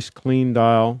lugs. Nice clean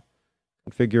dial.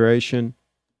 configuration.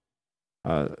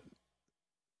 Let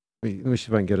me see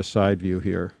if I can get a side view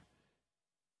here.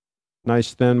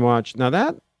 Nice thin watch. Now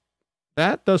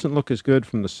that doesn't look as good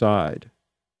from the side.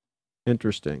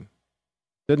 Interesting.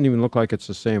 Doesn't even look like it's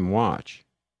the same watch.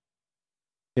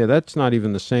 Yeah, that's not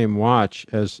even the same watch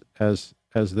as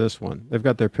this one. They've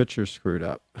got their pictures screwed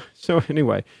up. So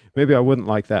anyway, maybe I wouldn't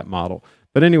like that model.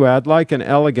 But anyway, I'd like an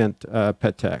elegant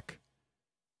Patek.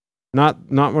 Not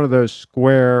one of those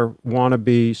square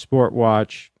wannabe sport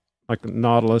watch like the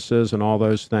Nautilus is and all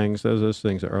those things. Those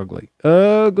things are ugly.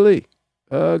 Ugly.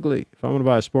 Ugly. If I'm going to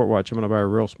buy a sport watch, I'm going to buy a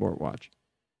real sport watch.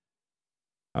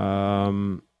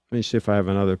 Let me see if I have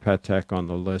another Patek on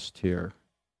the list here.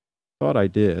 Thought I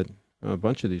did. A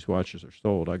bunch of these watches are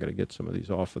sold. I got to get some of these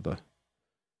off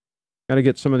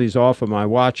of my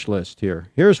watch list here.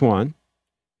 Here's one.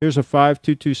 Here's a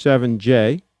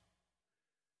 5227J.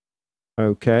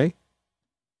 Okay.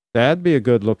 That'd be a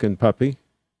good looking puppy.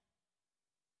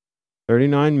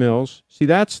 39 mils. See,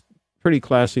 that's pretty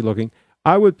classy looking.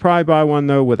 I would probably buy one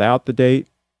though without the date.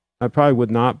 I probably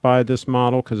would not buy this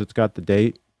model because it's got the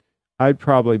date. I'd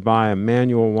probably buy a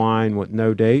manual wind with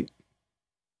no date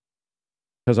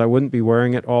because I wouldn't be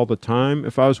wearing it all the time.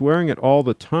 If I was wearing it all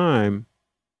the time,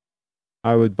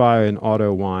 I would buy an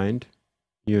auto wind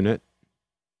unit.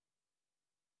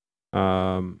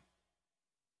 So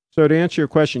to answer your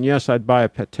question, yes, I'd buy a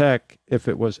Patek if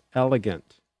it was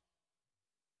elegant.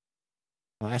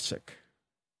 Classic.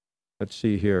 Let's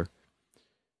see here.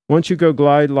 Once you go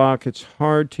glide lock, it's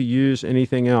hard to use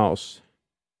anything else.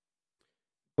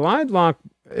 Glide lock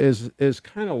is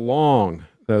kind of long,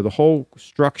 though. The whole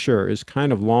structure is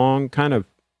kind of long, I don't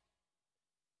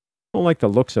like the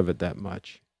looks of it that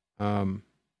much.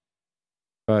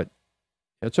 But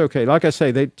it's okay. Like I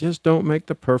say, they just don't make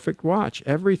the perfect watch.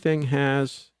 Everything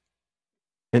has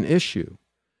an issue.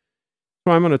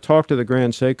 So I'm going to talk to the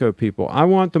Grand Seiko people. I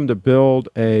want them to build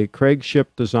a CraigShipp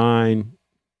design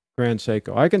Grand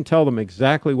Seiko. I can tell them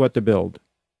exactly what to build,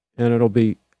 and it'll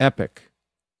be epic.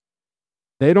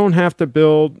 They don't have to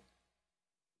build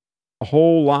a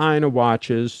whole line of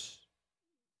watches,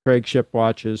 CraigShipp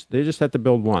watches. They just have to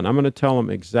build one. I'm going to tell them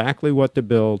exactly what to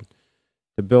build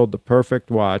the perfect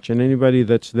watch. And anybody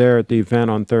that's there at the event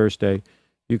on Thursday,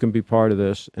 you can be part of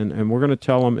this. And we're going to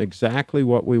tell them exactly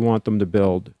what we want them to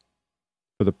build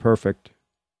for the perfect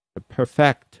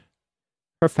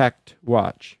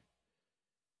watch.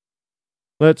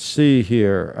 Let's see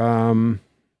here.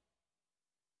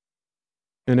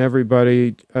 And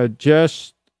everybody,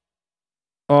 just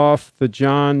off the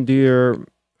John Deere,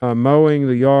 mowing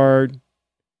the yard.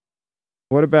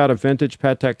 What about a vintage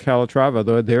Patek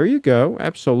Calatrava? There you go.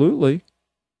 Absolutely.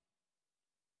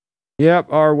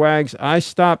 Yep, our Wags. I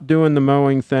stopped doing the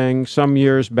mowing thing some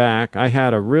years back. I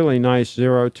had a really nice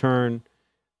zero-turn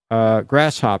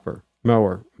grasshopper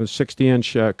mower with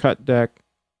 60-inch cut deck.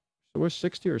 It was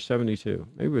 60 or 72.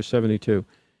 Maybe it was 72.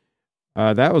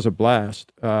 That was a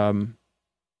blast.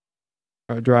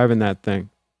 Driving that thing.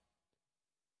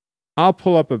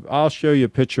 I'll show you a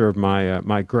picture of my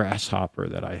my grasshopper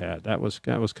that I had. That was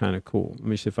kind of cool. Let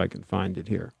me see if I can find it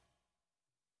here.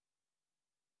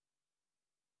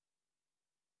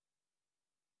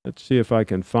 Let's see if I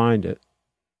can find it.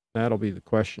 That'll be the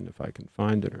question, if I can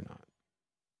find it or not.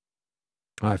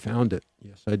 I found it.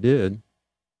 Yes, I did.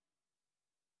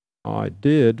 I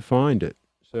did find it.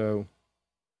 So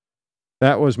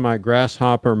that was my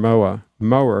grasshopper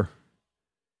mower.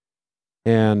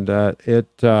 And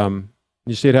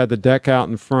you see it had the deck out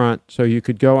in front, so you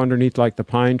could go underneath like the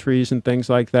pine trees and things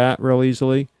like that real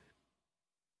easily.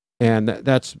 And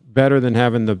that's better than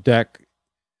having the deck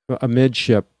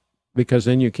amidship, because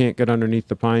then you can't get underneath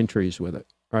the pine trees with it,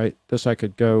 right? This I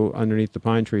could go underneath the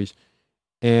pine trees.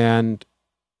 And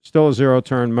still a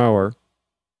zero-turn mower.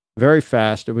 Very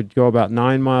fast. It would go about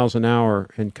 9 miles an hour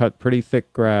and cut pretty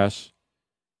thick grass.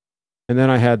 And then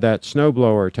I had that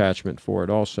snowblower attachment for it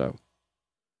also.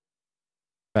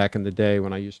 Back in the day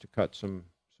when I used to cut some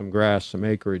grass, some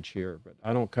acreage here. But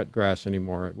I don't cut grass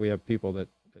anymore. We have people that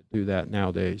do that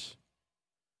nowadays.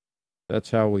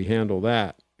 That's how we handle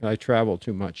that. I travel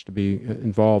too much to be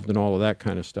involved in all of that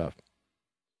kind of stuff.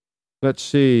 Let's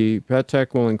see.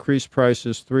 Patek will increase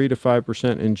prices 3 to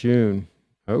 5% in June.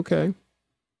 Okay.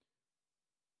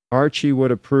 Archie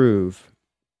would approve.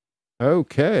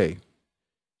 Okay.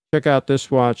 Check out this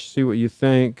watch. See what you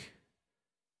think.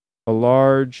 A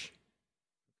large.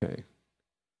 Okay. Let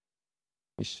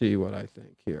me see what I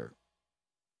think here.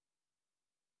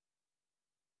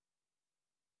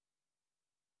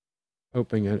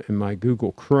 Opening it in my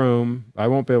Google Chrome. I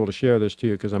won't be able to share this to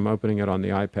you because I'm opening it on the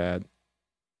iPad.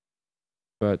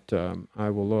 but I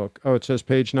will look. Oh, it says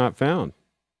page not found.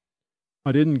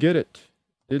 I didn't get it.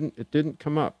 It didn't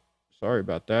come up. Sorry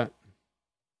about that.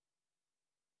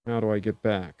 How do I get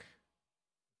back?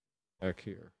 Back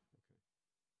here.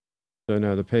 So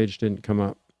no, the page didn't come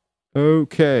up.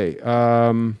 Okay.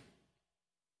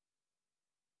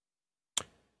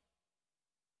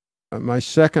 My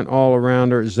second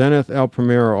all-arounder, Zenith El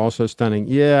Primero, also stunning.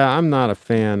 Yeah, I'm not a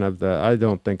fan of the. I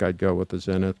don't think I'd go with the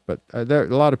Zenith, but there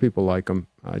a lot of people like them.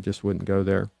 I just wouldn't go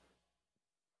there.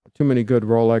 Too many good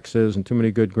Rolexes and too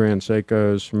many good Grand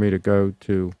Seikos for me to go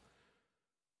to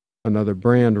another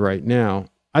brand right now.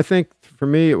 I think for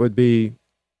me it would be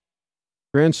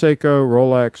Grand Seiko,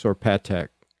 Rolex, or Patek.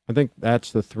 I think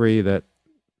that's the three that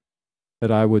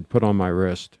I would put on my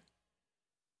wrist.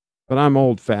 But I'm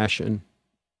old-fashioned,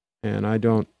 and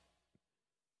I'm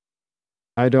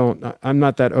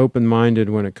not that open-minded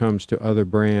when it comes to other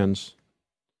brands.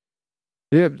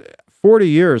 Yeah, 40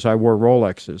 years I wore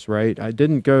Rolexes, right? I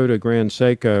didn't go to Grand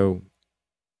Seiko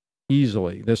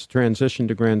easily. This transition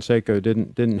to Grand Seiko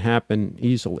didn't happen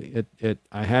easily.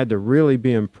 I had to really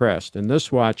be impressed, and this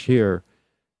watch here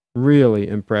really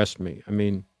impressed me. I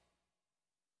mean,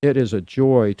 it is a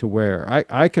joy to wear.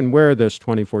 I can wear this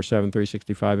 24/7,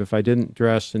 365 if I didn't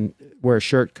dress and wear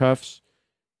shirt cuffs.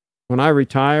 When I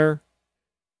retire,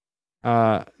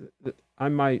 this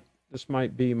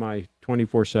might be my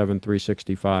 24/7,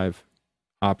 365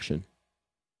 option.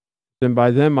 Then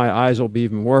by then my eyes will be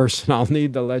even worse and I'll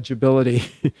need the legibility.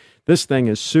 This thing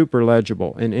is super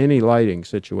legible in any lighting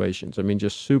situations. I mean,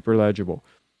 just super legible.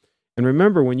 And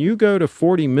remember, when you go to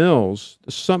 40 mils,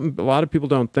 this is something a lot of people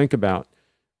don't think about.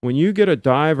 When you get a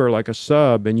diver like a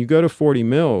sub and you go to 40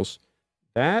 mils,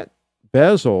 that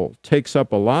bezel takes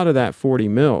up a lot of that 40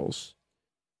 mils.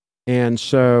 And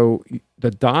so the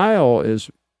dial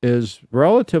is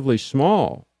relatively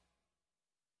small.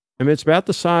 I mean, it's about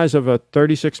the size of a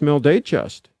 36 mil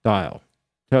Datejust dial,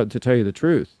 to tell you the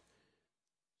truth.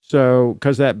 So,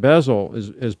 because that bezel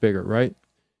is bigger, right?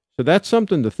 So that's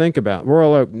something to think about.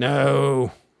 Royal Oak,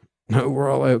 no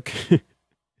Royal Oak.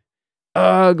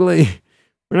 Ugly.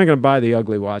 We're not going to buy the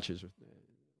ugly watches.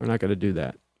 We're not going to do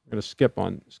that. We're going to skip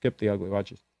the ugly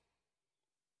watches.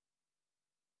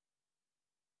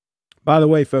 By the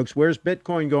way, folks, where's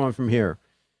Bitcoin going from here?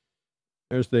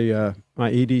 There's the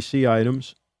my EDC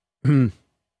items.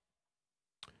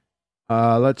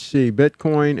 Let's see.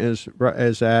 Bitcoin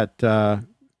is at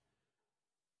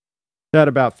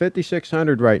about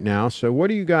 5,600 right now. So what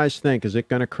do you guys think? Is it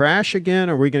going to crash again?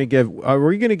 Are we going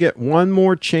to get one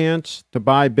more chance to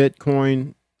buy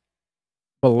Bitcoin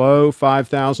below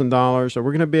 $5,000? Are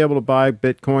we going to be able to buy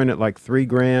Bitcoin at like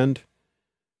 $3,000,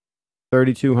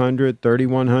 3,200,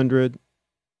 3,100?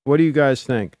 What do you guys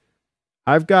think?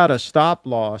 I've got a stop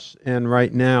loss in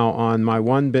right now on my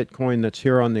one Bitcoin that's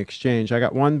here on the exchange. I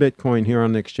got one Bitcoin here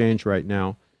on the exchange right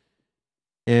now.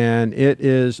 And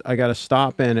I got to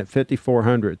stop in at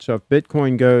 5,400. So if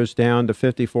Bitcoin goes down to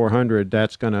 5,400,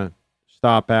 that's going to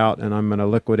stop out and I'm going to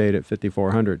liquidate at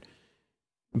 5,400.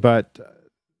 But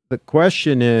the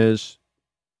question is,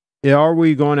 are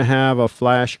we going to have a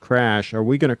flash crash? Are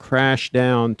we going to crash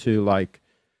down to like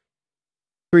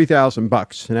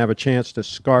 $3,000 and have a chance to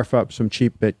scarf up some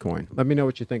cheap Bitcoin? Let me know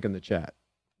what you think in the chat.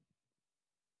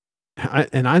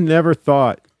 I never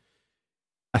thought,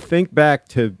 I think back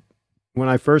to when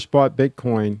I first bought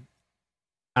Bitcoin.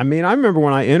 I mean, I remember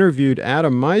when I interviewed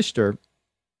Adam Meister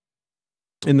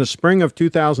in the spring of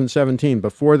 2017,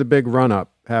 before the big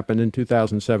run-up happened in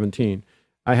 2017.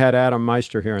 I had Adam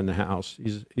Meister here in the house.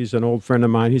 He's an old friend of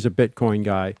mine. He's a Bitcoin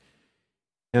guy.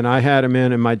 And I had him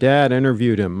in, and my dad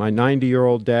interviewed him. My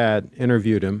 90-year-old dad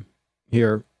interviewed him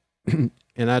here, and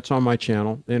that's on my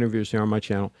channel. The interview's here on my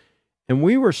channel. And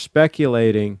we were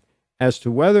speculating as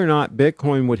to whether or not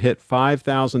Bitcoin would hit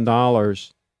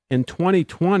 $5,000 in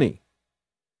 2020.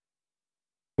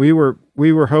 We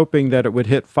were hoping that it would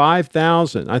hit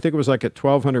 5,000. I think it was like at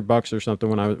 $1,200 or something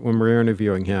when we were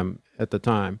interviewing him at the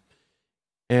time.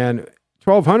 And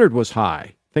 1,200 was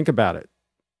high. Think about it.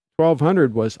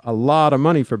 1,200 was a lot of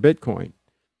money for Bitcoin.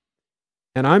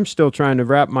 And I'm still trying to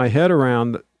wrap my head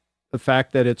around the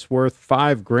fact that it's worth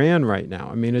 $5,000 right now.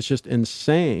 I mean, it's just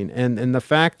insane. And the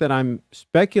fact that I'm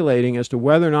speculating as to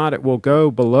whether or not it will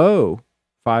go below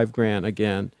 $5,000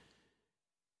 again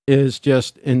is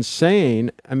just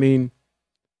insane. I mean,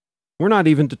 we're not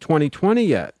even to 2020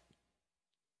 yet.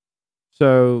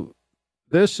 So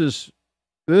this is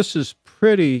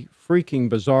pretty freaking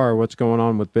bizarre what's going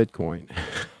on with Bitcoin.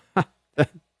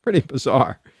 Pretty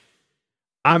bizarre.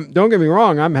 Don't get me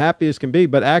wrong, I'm happy as can be,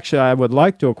 but actually I would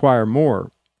like to acquire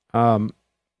more.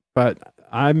 But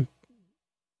I'm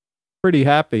pretty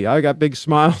happy. I got big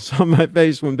smiles on my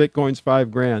face when Bitcoin's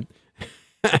 $5,000.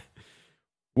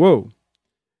 Whoa.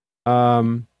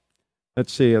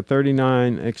 Let's see. A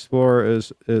 39 Explorer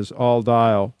is all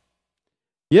dial.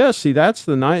 Yeah, see, that's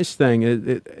the nice thing.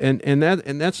 And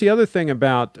that's the other thing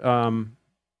about.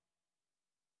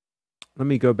 Let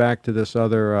me go back to this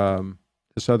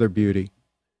other beauty.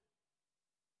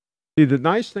 See, the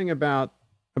nice thing about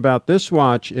this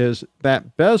watch is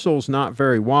that bezel's not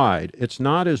very wide. It's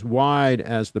not as wide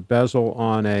as the bezel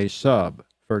on a sub,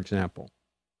 for example.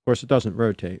 Of course, it doesn't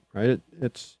rotate, right?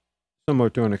 It's similar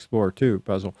to an Explorer 2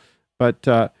 bezel,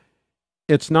 but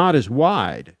it's not as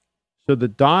wide. So the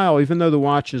dial, even though the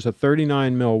watch is a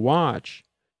 39 mil watch,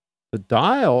 the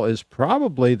dial is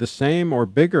probably the same or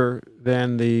bigger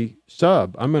than the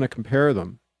sub. I'm going to compare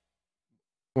them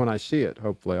when I see it.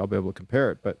 Hopefully, I'll be able to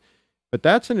compare it. But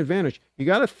that's an advantage. You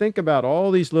got to think about all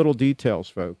these little details,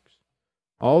 folks.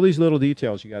 All these little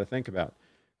details you got to think about.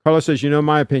 Carlos says,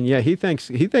 my opinion. Yeah, he thinks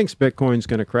Bitcoin's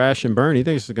going to crash and burn. He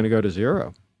thinks it's going to go to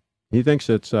zero. He thinks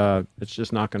it's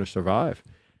just not going to survive.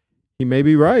 He may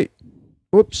be right.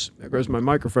 Whoops, there goes my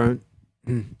microphone.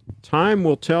 Time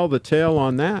will tell the tale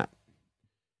on that.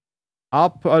 I'll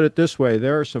put it this way.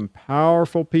 There are some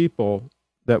powerful people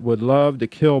that would love to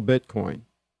kill Bitcoin.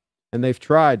 And they've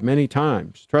tried many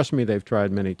times. Trust me, they've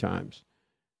tried many times.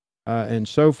 And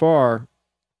so far,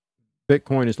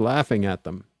 Bitcoin is laughing at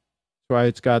them. That's why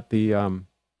it's got the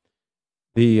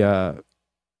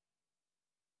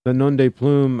nom de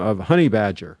plume of honey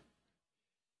badger.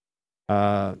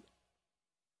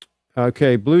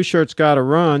 Okay, blue shirt's got to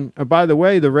run. Oh, by the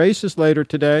way, the race is later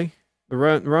today. The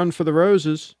run for the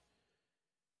roses.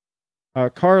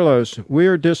 Carlos, we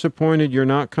are disappointed you're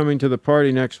not coming to the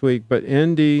party next week, but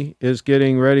Indy is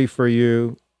getting ready for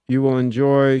you. You will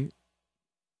enjoy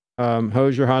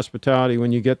Hosier hospitality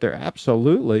when you get there.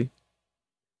 Absolutely.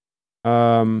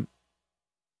 Yeah,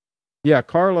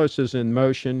 Carlos is in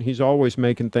motion. He's always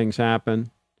making things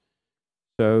happen.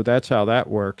 So that's how that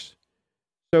works.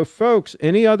 So, folks,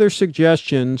 any other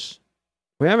suggestions?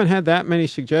 We haven't had that many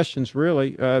suggestions,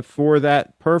 really, for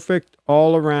that perfect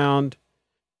all-around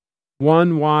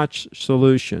one watch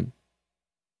solution.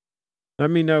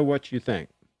 Let me know what you think.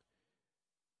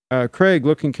 Craig,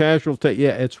 looking casual.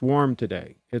 Yeah, it's warm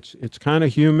today. It's kind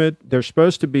of humid. There's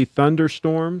supposed to be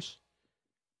thunderstorms.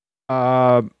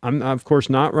 I'm, of course,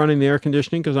 not running the air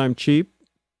conditioning because I'm cheap.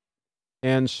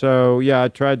 And so, yeah, I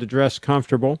tried to dress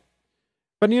comfortable.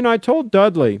 But, I told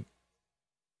Dudley,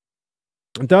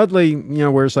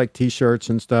 wears like T-shirts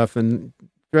and stuff and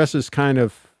dresses kind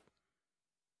of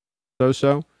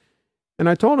so-so. And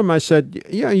I told him, I said,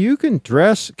 yeah, you can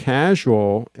dress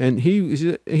casual. And he's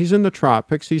in the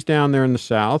tropics. He's down there in the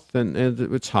south and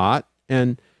it's hot.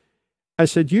 And I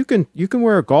said, you can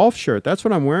wear a golf shirt. That's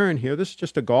what I'm wearing here. This is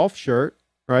just a golf shirt,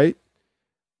 right?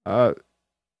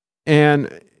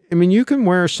 And I mean, you can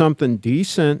wear something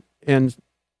decent and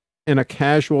in a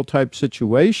casual type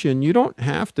situation. You don't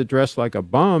have to dress like a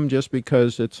bum just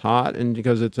because it's hot and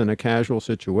because it's in a casual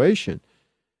situation.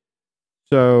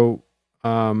 So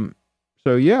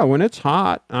yeah, when it's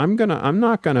hot, I'm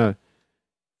not gonna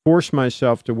force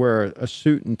myself to wear a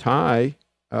suit and tie,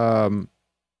 and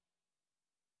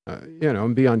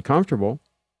be uncomfortable.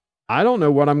 I don't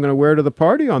know what I'm going to wear to the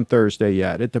party on Thursday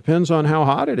yet. It depends on how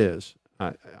hot it is.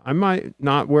 I might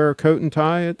not wear a coat and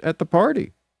tie at the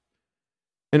party.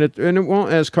 And it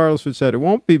won't, as Carlos would said, it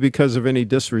won't be because of any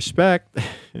disrespect.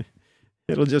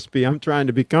 It'll just be I'm trying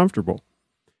to be comfortable.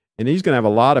 And he's going to have a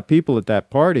lot of people at that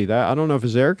party. I don't know if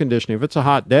his air conditioning, if it's a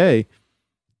hot day,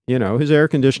 his air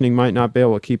conditioning might not be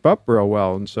able to keep up real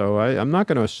well. And so I'm not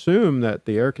going to assume that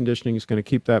the air conditioning is going to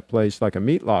keep that place like a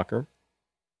meat locker.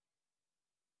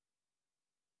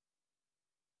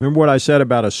 Remember what I said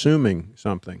about assuming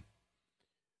something.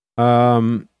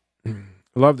 Love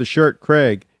the shirt,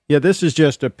 Craig. Yeah, this is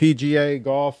just a PGA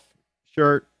golf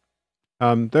shirt.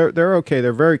 They're okay.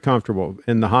 They're very comfortable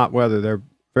in the hot weather. They're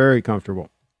very comfortable.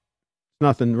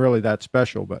 Nothing really that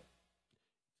special, but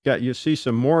you see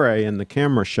some moire in the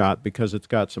camera shot because it's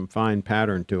got some fine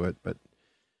pattern to it. But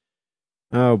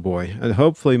oh boy, and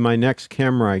hopefully my next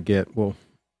camera I get will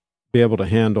be able to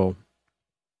handle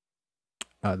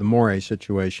the moire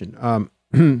situation.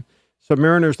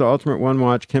 Submariner's the ultimate one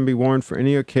watch, can be worn for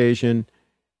any occasion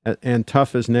and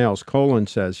tough as nails. Colin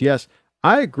says, yes,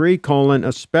 I agree, Colin,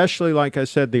 especially, like I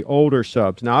said, the older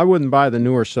subs. Now, I wouldn't buy the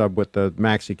newer sub with the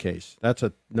maxi case. That's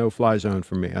a no-fly zone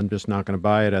for me. I'm just not going to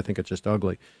buy it. I think it's just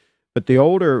ugly. But the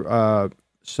older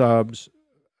subs,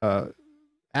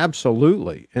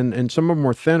 absolutely. And some of them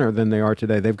are thinner than they are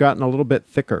today. They've gotten a little bit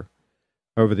thicker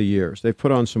over the years. They've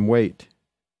put on some weight,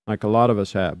 like a lot of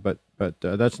us have. But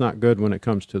but that's not good when it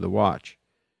comes to the watch.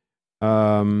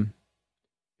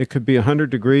 It could be 100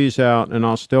 degrees out and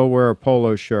I'll still wear a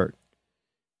polo shirt.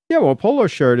 Yeah, well, a polo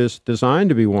shirt is designed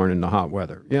to be worn in the hot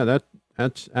weather. Yeah,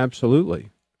 that's absolutely.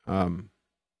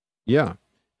 Yeah.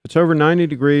 It's over 90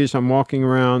 degrees. I'm walking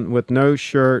around with no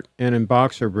shirt and in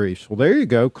boxer briefs. Well, there you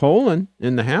go. Colin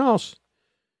in the house.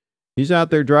 He's out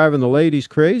there driving the ladies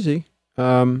crazy.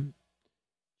 T-Town,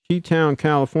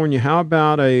 California. How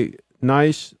about a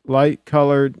nice,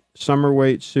 light-colored summer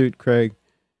weight suit, Craig?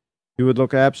 You would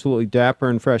look absolutely dapper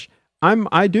and fresh.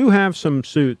 I do have some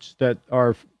suits that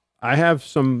are... I have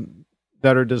some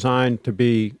that are designed to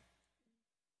be,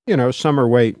 summer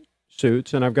weight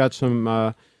suits, and I've got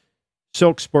some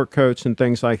silk sport coats and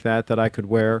things like that I could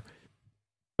wear.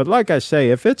 But like I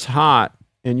say, if it's hot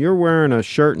and you're wearing a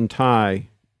shirt and tie,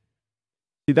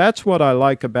 see, that's what I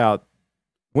like about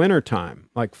wintertime,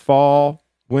 like fall,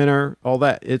 winter, all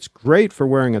that. It's great for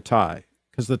wearing a tie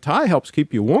because the tie helps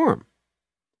keep you warm.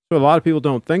 So a lot of people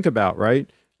don't think about, right?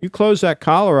 You close that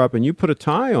collar up and you put a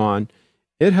tie on,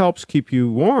 it helps keep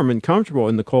you warm and comfortable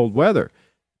in the cold weather.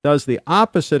 It does the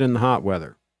opposite in the hot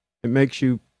weather. It makes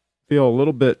you feel a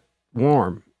little bit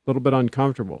warm, a little bit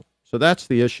uncomfortable. So that's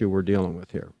the issue we're dealing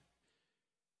with here.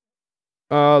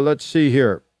 Let's see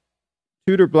here.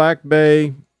 Tudor Black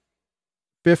Bay,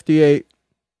 58,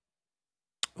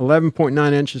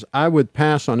 11.9 inches. I would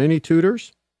pass on any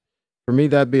Tudors. For me,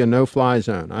 that'd be a no-fly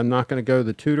zone. I'm not going to go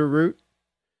the Tudor route.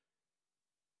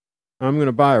 I'm going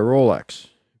to buy a Rolex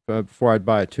before I'd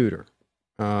buy a Tudor.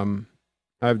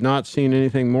 I've not seen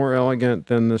anything more elegant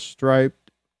than the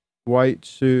striped white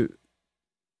suit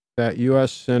that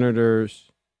U.S.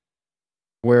 senators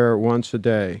wear once a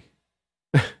day.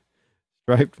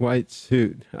 Striped white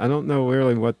suit. I don't know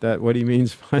really what he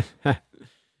means by that.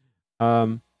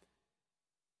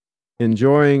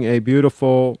 Enjoying a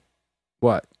beautiful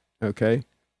what? Okay.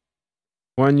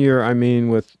 1 year, I mean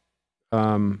with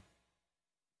 1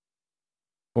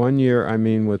 year, I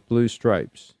mean with blue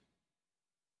stripes.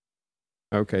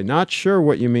 Okay, not sure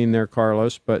what you mean there,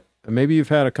 Carlos, but maybe you've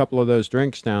had a couple of those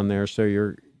drinks down there, so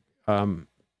you're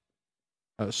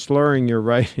slurring your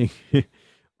writing.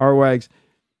 R-Wags,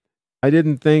 I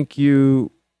didn't think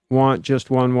you want just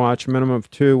one watch, minimum of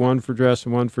two, one for dress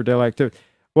and one for daily activity.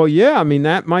 Well, yeah, I mean,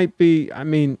 that might be,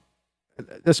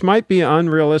 this might be an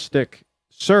unrealistic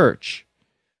search.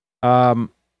 For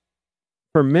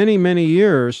many, many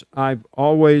years, I've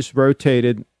always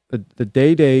rotated the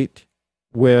day-date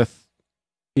with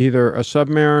either a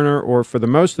Submariner or, for the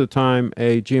most of the time,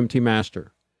 a GMT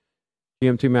Master.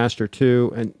 GMT Master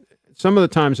 2, and some of the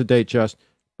times a Datejust.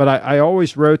 But I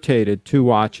always rotated two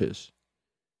watches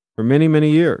for many,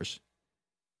 many years.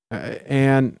 But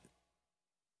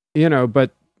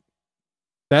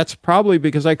that's probably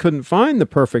because I couldn't find the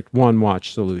perfect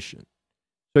one-watch solution.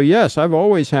 So yes, I've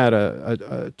always had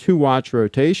a two-watch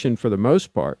rotation for the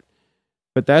most part,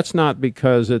 but that's not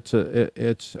because it's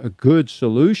a good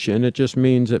solution. It just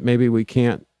means that maybe we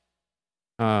can't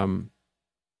find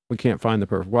the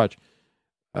perfect watch.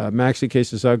 Maxi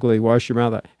case is ugly. Wash your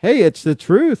mouth out. Hey, it's the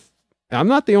truth. I'm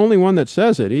not the only one that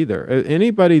says it either.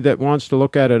 Anybody that wants to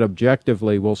look at it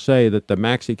objectively will say that the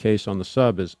Maxi case on the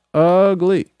Sub is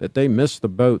ugly, that they missed the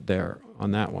boat there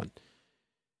on that one.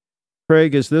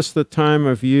 Craig, is this the time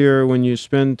of year when you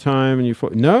spend time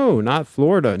and No, not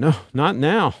Florida. No, not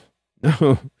now.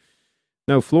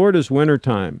 No, Florida's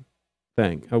wintertime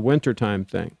thing, a wintertime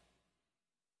thing.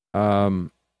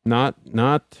 Not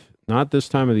this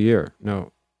time of the year.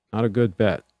 No, not a good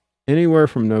bet. Anywhere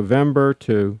from November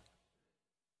to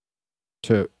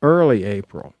early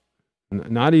April.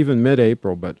 Not even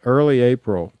mid-April, but early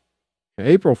April.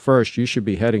 April 1st, you should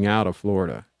be heading out of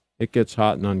Florida. It gets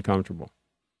hot and uncomfortable.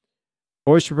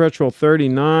 Oyster Petrol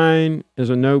 39 is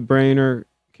a no-brainer.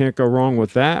 Can't go wrong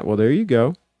with that. Well, there you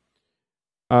go.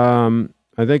 I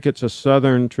think it's a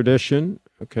Southern tradition.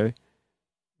 Okay.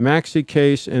 Maxi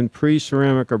case and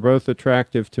pre-ceramic are both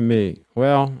attractive to me.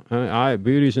 Well,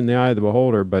 beauty's in the eye of the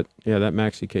beholder, but yeah, that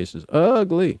Maxi case is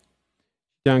ugly.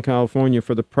 Down California,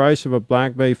 for the price of a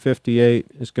Black Bay 58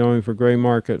 is going for gray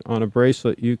market on a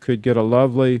bracelet, you could get a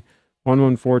lovely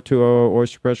 114200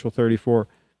 Oyster Petrol 34.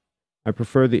 I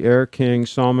prefer the Air King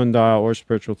Salmon Dial Oyster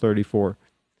Petrol 34.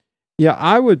 Yeah,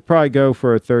 I would probably go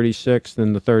for a 36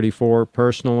 than the 34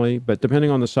 personally, but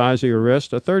depending on the size of your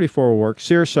wrist, a 34 will work.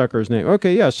 Seersucker's name.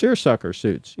 Okay, yeah, seersucker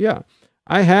suits. Yeah,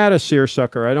 I had a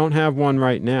seersucker. I don't have one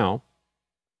right now,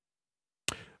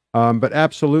 but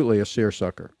absolutely a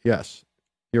seersucker. Yes,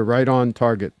 you're right on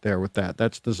target there with that.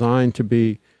 That's designed to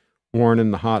be worn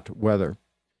in the hot weather.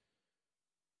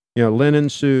 You know, linen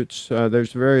suits.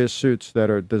 There's various suits that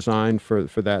are designed for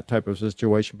that type of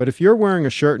situation. But if you're wearing a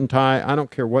shirt and tie, I don't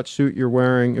care what suit you're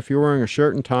wearing. If you're wearing a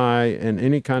shirt and tie and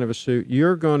any kind of a suit,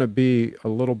 you're going to be a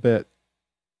little bit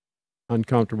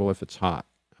uncomfortable if it's hot,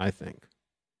 I think.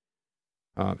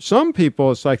 Some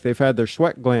people, it's like they've had their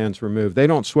sweat glands removed. They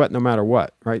don't sweat no matter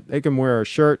what, right? They can wear a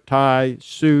shirt, tie,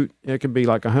 suit. It can be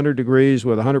like 100 degrees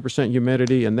with 100%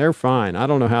 humidity, and they're fine. I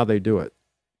don't know how they do it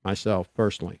myself,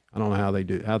 personally. I don't know how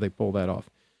they pull that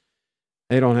off.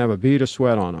 They don't have a bead of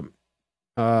sweat on them.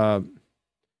 I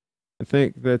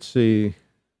think, let's see.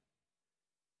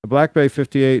 The Black Bay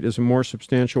 58 is a more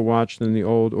substantial watch than the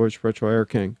old Oyster Retro Air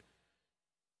King.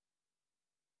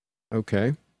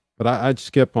 Okay. But I'd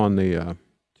skip on the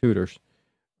Tudors.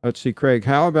 Let's see, Craig,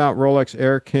 how about Rolex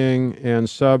Air King and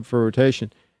sub for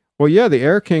rotation? Well, yeah, the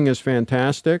Air King is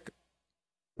fantastic.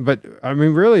 But, I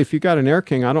mean, really, if you got an Air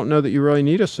King, I don't know that you really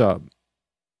need a sub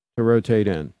to rotate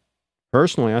in.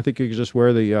 Personally, I think you could just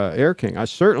wear the Air King. I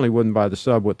certainly wouldn't buy the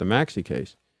sub with the maxi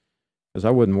case, because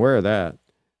I wouldn't wear that.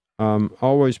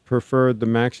 Always preferred the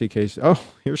maxi case. Oh,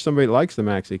 here's somebody that likes the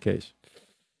maxi case.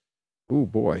 Ooh,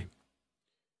 boy.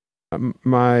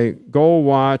 My goal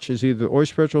watch is either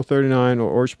Oyster Retro 39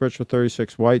 or Oyster Retro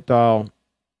 36 white dial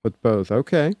with both.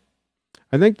 Okay.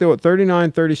 I think the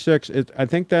 39, 36, I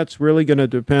think that's really going to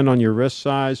depend on your wrist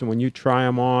size, and when you try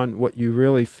them on, what you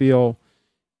really feel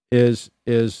is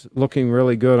looking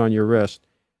really good on your wrist.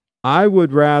 I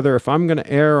would rather, if I'm going to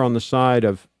err on the side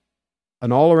of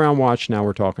an all-around watch, now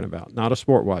we're talking about, not a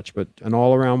sport watch, but an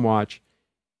all-around watch,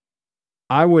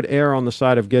 I would err on the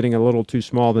side of getting a little too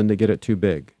small than to get it too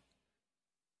big.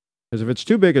 Because if it's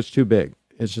too big, it's too big.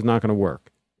 It's just not going to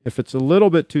work. If it's a little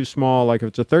bit too small, like if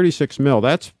it's a 36 mil,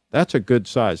 that's a good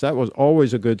size. That was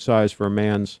always a good size for a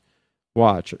man's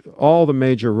watch. All the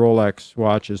major Rolex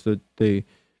watches, the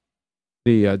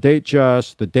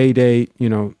Datejust, the Day-Date, you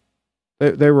know,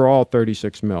 they were all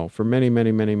 36 mil for many,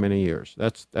 many, many, many years.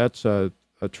 That's a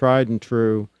tried and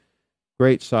true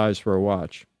great size for a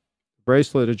watch.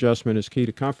 Bracelet adjustment is key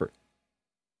to comfort.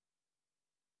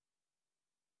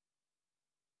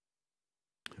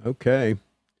 Okay.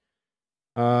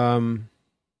 Craig,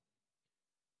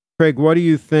 what do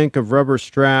you think of rubber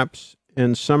straps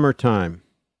in summertime?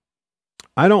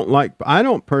 I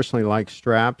don't personally like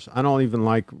straps. I don't even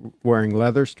like wearing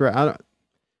leather strap.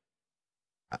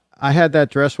 I had that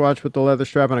dress watch with the leather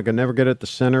strap, and I could never get it the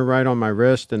center right on my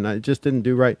wrist, and it just didn't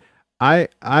do right. I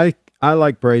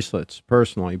like bracelets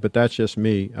personally, but that's just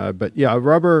me. But yeah, a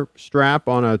rubber strap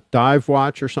on a dive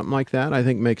watch or something like that, I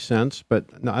think makes sense. But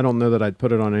I don't know that I'd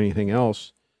put it on anything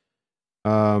else.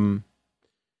 I'm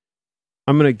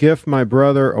going to gift my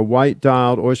brother a white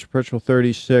dialed Oyster Retro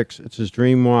 36. It's his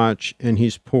dream watch, and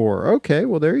he's poor. Okay,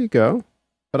 well there you go.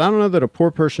 But I don't know that a poor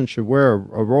person should wear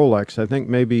a Rolex. I think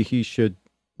maybe you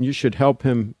should help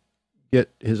him get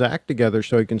his act together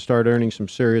so he can start earning some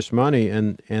serious money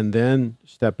and then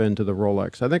step into the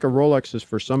Rolex. I think a Rolex is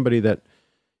for somebody that,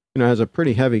 you know, has a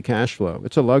pretty heavy cash flow.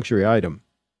 It's a luxury item.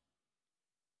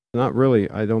 Not really,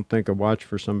 I don't think, a watch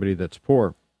for somebody that's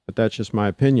poor, but that's just my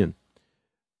opinion.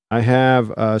 I have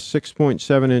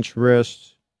 6.7-inch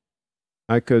wrists.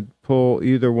 I could pull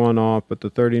either one off, but the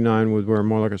 39 would wear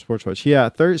more like a sports watch. Yeah,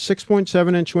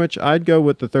 6.7-inch witch, I'd go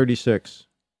with the 36.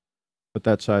 With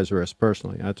that size wrist,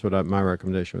 personally. That's what my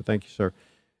recommendation would. Thank you, sir.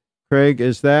 Craig,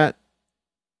 is that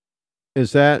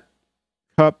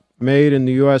cup made in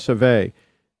the US of A?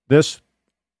 This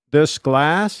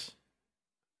glass,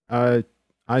 I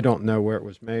don't know where it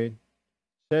was made.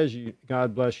 It says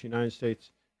God bless United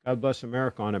States, God bless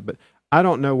America on it, but I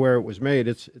don't know where it was made.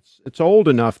 It's old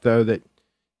enough though that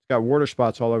it's got water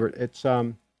spots all over it.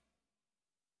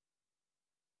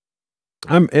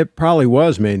 It probably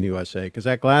was made in the USA, because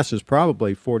that glass is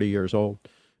probably 40 years old.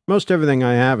 Most everything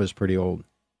I have is pretty old.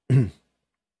 So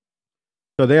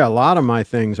a lot of my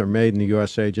things are made in the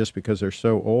USA just because they're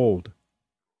so old.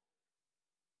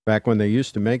 Back when they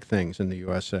used to make things in the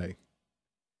USA.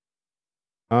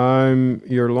 I'm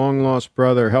your long-lost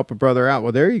brother. Help a brother out.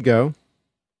 Well, there you go.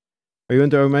 Are you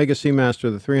into Omega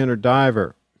Seamaster, the 300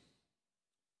 diver?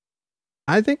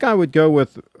 I think I would go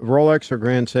with Rolex or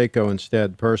Grand Seiko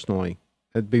instead, personally.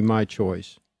 That'd be my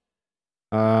choice.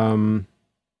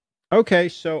 Okay,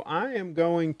 so I am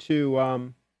going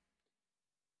to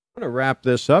wrap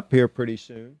this up here pretty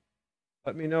soon.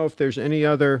 Let me know if there's any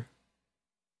other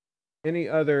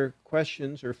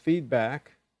questions or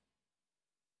feedback.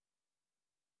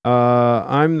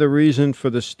 I'm the reason for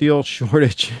the steel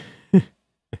shortage.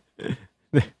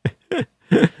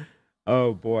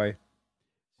 Oh boy.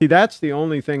 See, that's the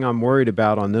only thing I'm worried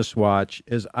about on this watch,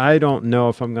 is I don't know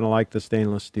if I'm going to like the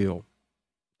stainless steel.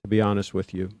 to be honest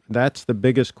with you. That's the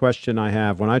biggest question I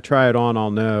have. When I try it on,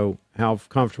 I'll know how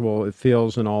comfortable it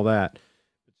feels and all that.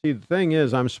 See, the thing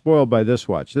is, I'm spoiled by this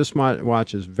watch. This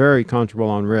watch is very comfortable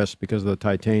on wrist because of the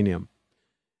titanium.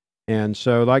 And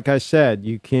so, like I said,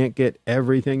 you can't get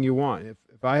everything you want.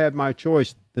 If I had my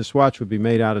choice, this watch would be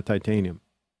made out of titanium.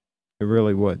 It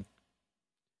really would.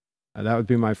 That would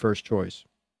be my first choice.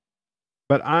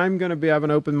 But I'm going to have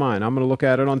an open mind. I'm going to look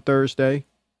at it on Thursday,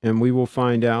 and we will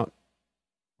find out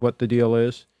what the deal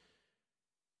is.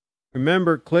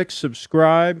 Remember, click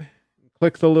subscribe,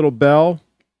 click the little bell.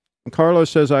 And Carlos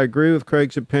says, I agree with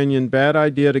Craig's opinion. Bad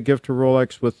idea to gift a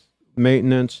Rolex with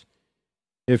maintenance.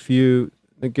 If you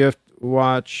the gift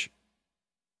watch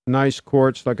nice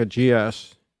quartz like a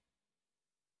GS.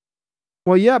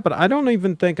 Well, yeah, but I don't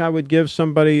even think I would give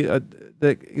somebody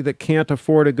that can't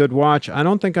afford a good watch. I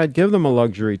don't think I'd give them a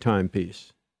luxury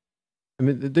timepiece. I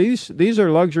mean, these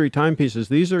are luxury timepieces.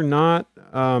 These are not.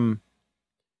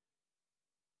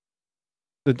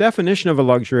 The definition of a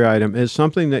luxury item is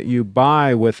something that you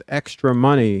buy with extra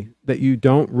money that you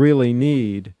don't really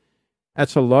need.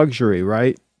 That's a luxury,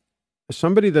 right?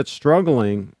 Somebody that's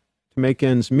struggling to make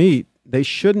ends meet, they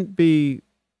shouldn't be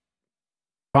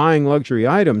buying luxury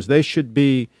items. They should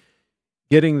be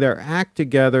getting their act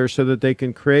together so that they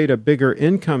can create a bigger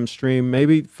income stream,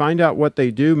 maybe find out what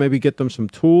they do, maybe get them some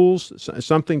tools,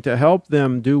 something to help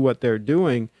them do what they're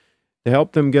doing, to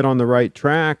help them get on the right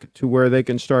track to where they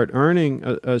can start earning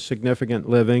a significant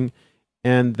living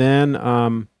and then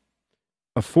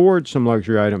afford some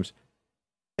luxury items.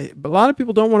 But a lot of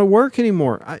people don't want to work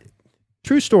anymore.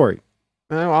 True story.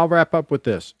 I'll wrap up with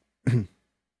this.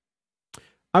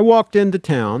 I walked into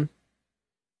town.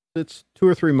 It's 2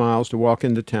 or 3 miles to walk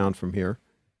into town from here.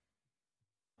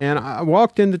 And I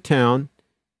walked into town,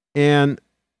 and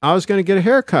I was going to get a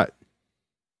haircut.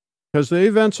 Because the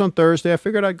event's on Thursday, I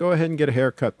figured I'd go ahead and get a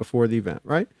haircut before the event,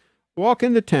 right? Walk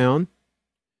into town.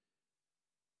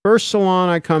 First salon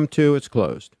I come to, it's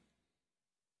closed.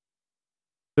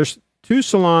 There's 2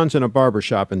 salons and a barber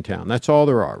shop in town. That's all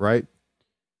there are, right?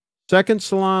 Second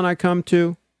salon I come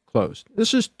to, closed.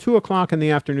 This is 2 o'clock in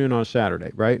the afternoon on a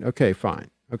Saturday, right? Okay, fine.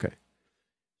 Okay.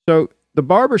 So the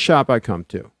barber shop I come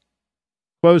to,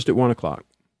 closed at 1 o'clock.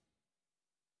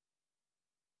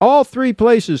 All 3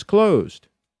 places closed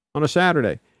on a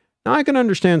Saturday. Now, I can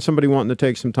understand somebody wanting to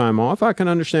take some time off. I can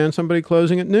understand somebody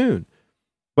closing at noon.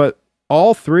 But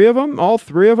all three of them,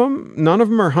 none of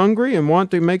them are hungry and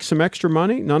want to make some extra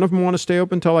money. None of them want to stay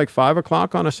open until like 5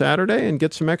 o'clock on a Saturday and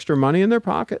get some extra money in their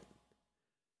pocket.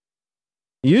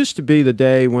 It used to be the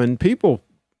day when people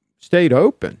stayed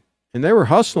open and they were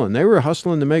hustling. They were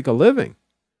hustling to make a living,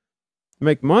 to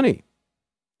make money.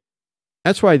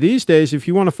 That's why these days, if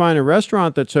you want to find a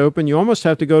restaurant that's open, you almost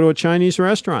have to go to a Chinese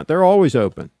restaurant. They're always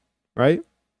open, right?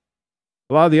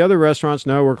 A lot of the other restaurants,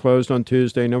 no, we're closed on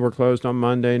Tuesday. No, we're closed on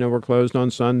Monday. No, we're closed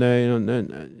on Sunday. And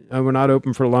we're not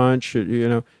open for lunch. You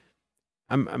know,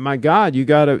 my God, you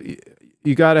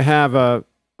gotta have a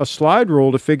slide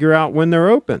rule to figure out when they're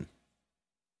open.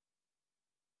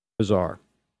 Bizarre.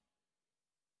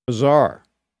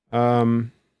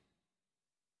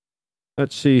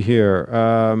 Let's see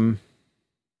here.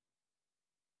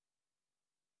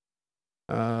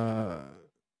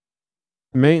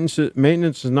 Maintenance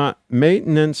is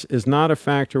not a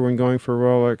factor when going for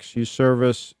Rolex. You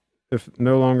service if it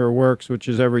no longer works, which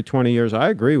is every 20 years. I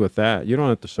agree with that. You don't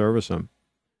have to service them.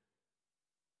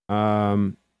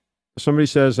 Somebody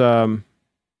says,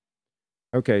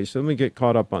 okay, so let me get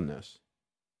caught up on this.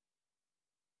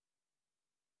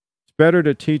 It's better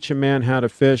to teach a man how to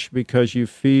fish because you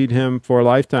feed him for a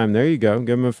lifetime. There you go.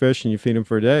 Give him a fish and you feed him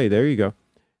for a day. There you go.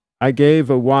 I gave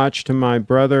a watch to my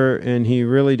brother, and he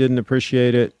really didn't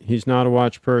appreciate it. He's not a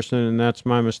watch person, and that's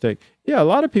my mistake. Yeah, a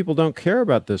lot of people don't care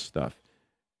about this stuff.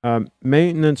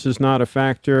 Maintenance is not a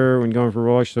factor when going for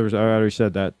Rolex service. I already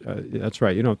said that. That's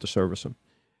right. You don't have to service them.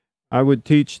 I would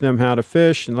teach them how to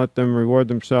fish and let them reward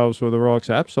themselves with a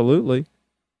Rolex. Absolutely.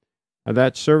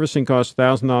 That servicing costs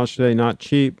 $1,000 today, not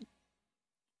cheap.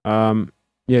 Yeah,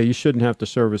 you shouldn't have to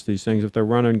service these things. If they're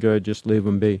running good, just leave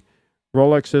them be.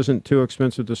 Rolex isn't too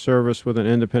expensive to service with an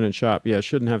independent shop. Yeah,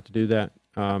 shouldn't have to do that.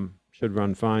 Should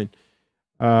run fine.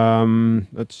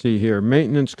 Let's see here.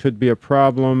 Maintenance could be a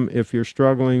problem if you're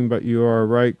struggling, but you are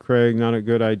right, Craig. Not a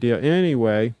good idea.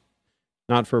 Anyway,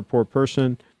 not for a poor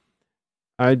person.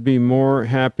 I'd be more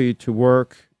happy to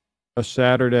work a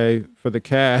Saturday for the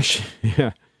cash.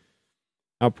 Yeah.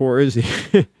 How poor is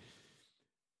he?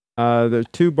 There's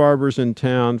 2 barbers in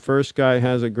town. First guy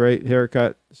has a great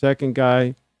haircut. Second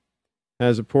guy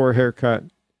has a poor haircut.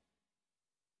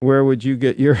 Where would you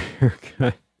get your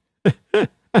haircut?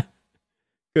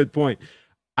 Good point.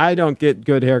 I don't get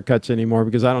good haircuts anymore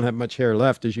because I don't have much hair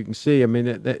left, as you can see. I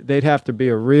mean, they'd have to be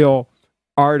a real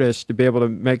artist to be able to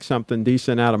make something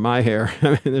decent out of my hair. I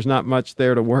mean, there's not much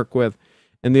there to work with.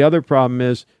 And the other problem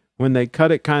is when they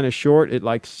cut it kind of short, it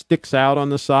like sticks out on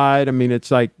the side. I mean,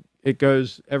 it's like it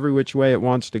goes every which way it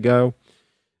wants to go.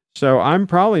 So I'm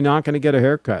probably not going to get a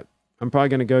haircut. I'm probably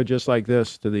going to go just like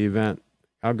this to the event.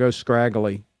 I'll go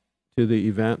scraggly to the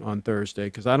event on Thursday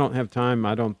because I don't have time,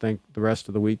 I don't think, the rest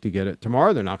of the week to get it.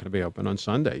 Tomorrow they're not going to be open. On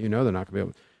Sunday, you know they're not going to be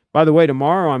open. By the way,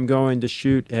 tomorrow I'm going to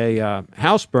shoot a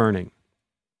house burning.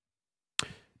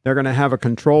 They're going to have a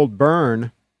controlled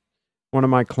burn. One of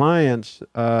my clients,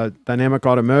 Dynamic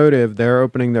Automotive, they're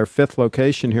opening their 5th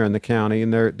location here in the county,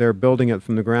 and they're building it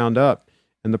from the ground up.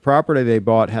 And the property they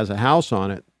bought has a house on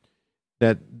it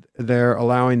that they're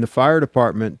allowing the fire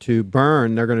department to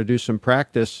burn. They're going to do some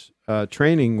practice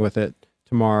training with it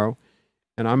tomorrow,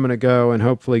 and I'm going to go and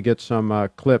hopefully get some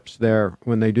clips there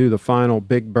when they do the final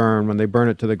big burn, when they burn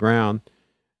it to the ground.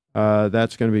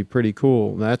 That's going to be pretty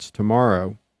cool. That's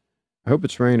tomorrow. I hope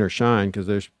it's rain or shine because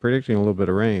they're predicting a little bit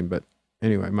of rain, but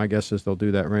anyway, my guess is they'll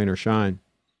do that rain or shine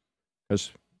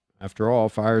because after all,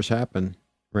 fires happen,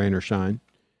 rain or shine.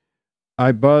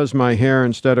 I buzz my hair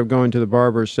instead of going to the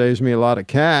barber. Saves me a lot of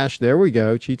cash. There we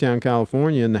go. Cheetown,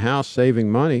 California, in the house,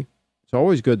 saving money. It's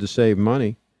always good to save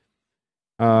money.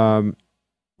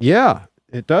 Yeah,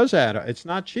 it does add up. It's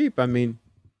not cheap. I mean,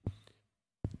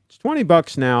 it's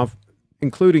 $20 now,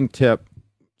 including tip,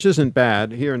 which isn't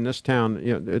bad. Here in this town,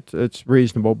 you know, it's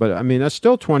reasonable. But, I mean, that's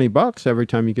still $20 every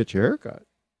time you get your haircut.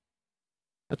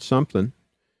 That's something.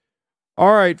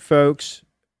 All right, folks.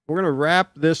 We're going to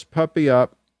wrap this puppy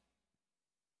up.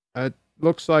 It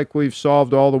looks like we've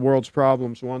solved all the world's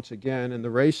problems once again, and the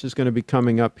race is going to be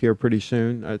coming up here pretty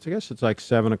soon. I guess it's like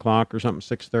 7 o'clock or something,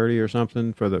 6:30 or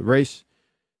something for the race.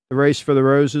 The race for the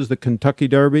roses, the Kentucky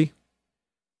Derby. I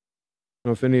don't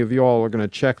know if any of you all are going to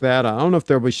check that. I don't know if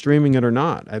they'll be streaming it or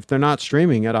not. If they're not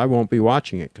streaming it, I won't be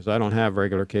watching it because I don't have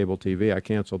regular cable TV. I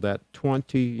canceled that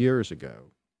 20 years ago.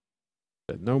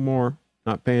 Said no more,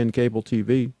 not paying cable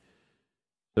TV.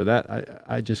 So that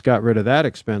I just got rid of that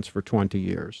expense for 20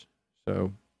 years.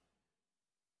 So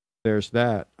there's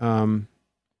that.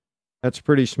 That's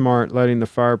pretty smart, letting the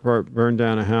fire part burn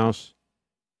down a house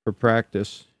for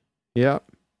practice. Yep.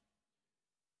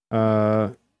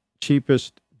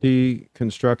 Cheapest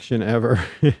deconstruction ever.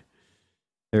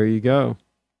 There you go.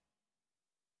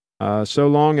 So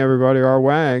long, everybody. Our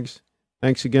wags.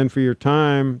 Thanks again for your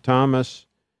time, Thomas.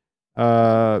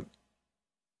 Someone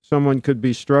could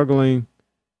be struggling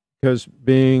because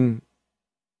being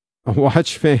a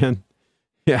watch fan,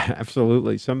 yeah,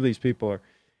 absolutely. Some of these people are.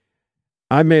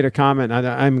 I made a comment.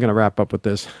 I'm going to wrap up with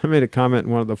this. I made a comment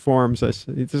in one of the forums.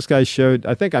 This guy showed,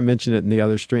 I think I mentioned it in the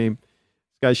other stream.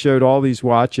 This guy showed all these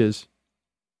watches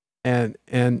and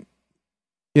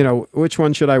you know, which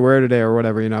one should I wear today or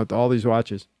whatever, you know, all these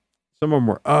watches. Some of them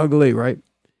were ugly, right?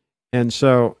 And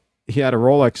so he had a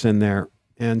Rolex in there.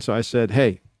 And so I said,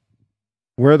 hey,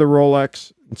 wear the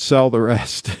Rolex and sell the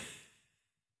rest.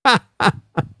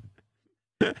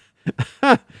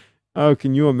 Oh,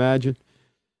 can you imagine?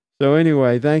 So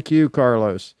anyway, thank you,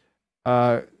 Carlos.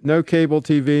 No cable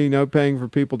TV, no paying for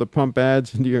people to pump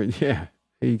ads into your, yeah,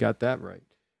 you got that right.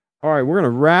 All right, we're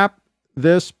going to wrap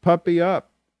this puppy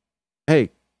up.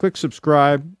 Hey, click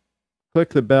subscribe, click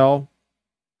the bell,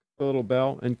 the little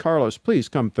bell, and Carlos, please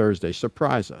come Thursday.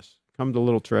 Surprise us. Come to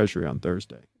Little Treasury on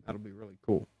Thursday. That'll be really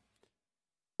cool.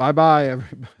 Bye-bye,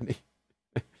 everybody.